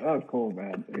 That was cool,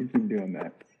 man. You keep doing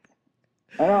that.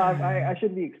 I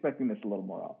should be expecting this a little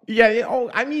more often. Yeah.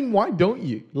 Oh, I mean, why don't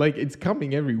you? Like, it's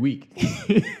coming every week.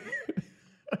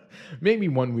 Maybe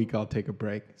 1 week I'll take a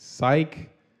break. Psych.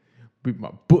 Beat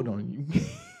my butt on you.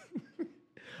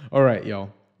 All right, y'all.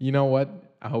 You know what?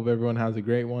 I hope everyone has a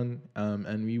great one,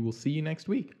 and we will see you next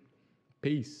week.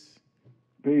 Peace.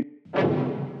 Peace.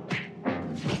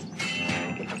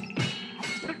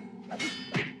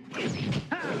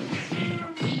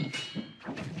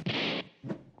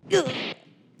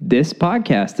 This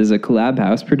podcast is a Collab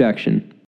House production.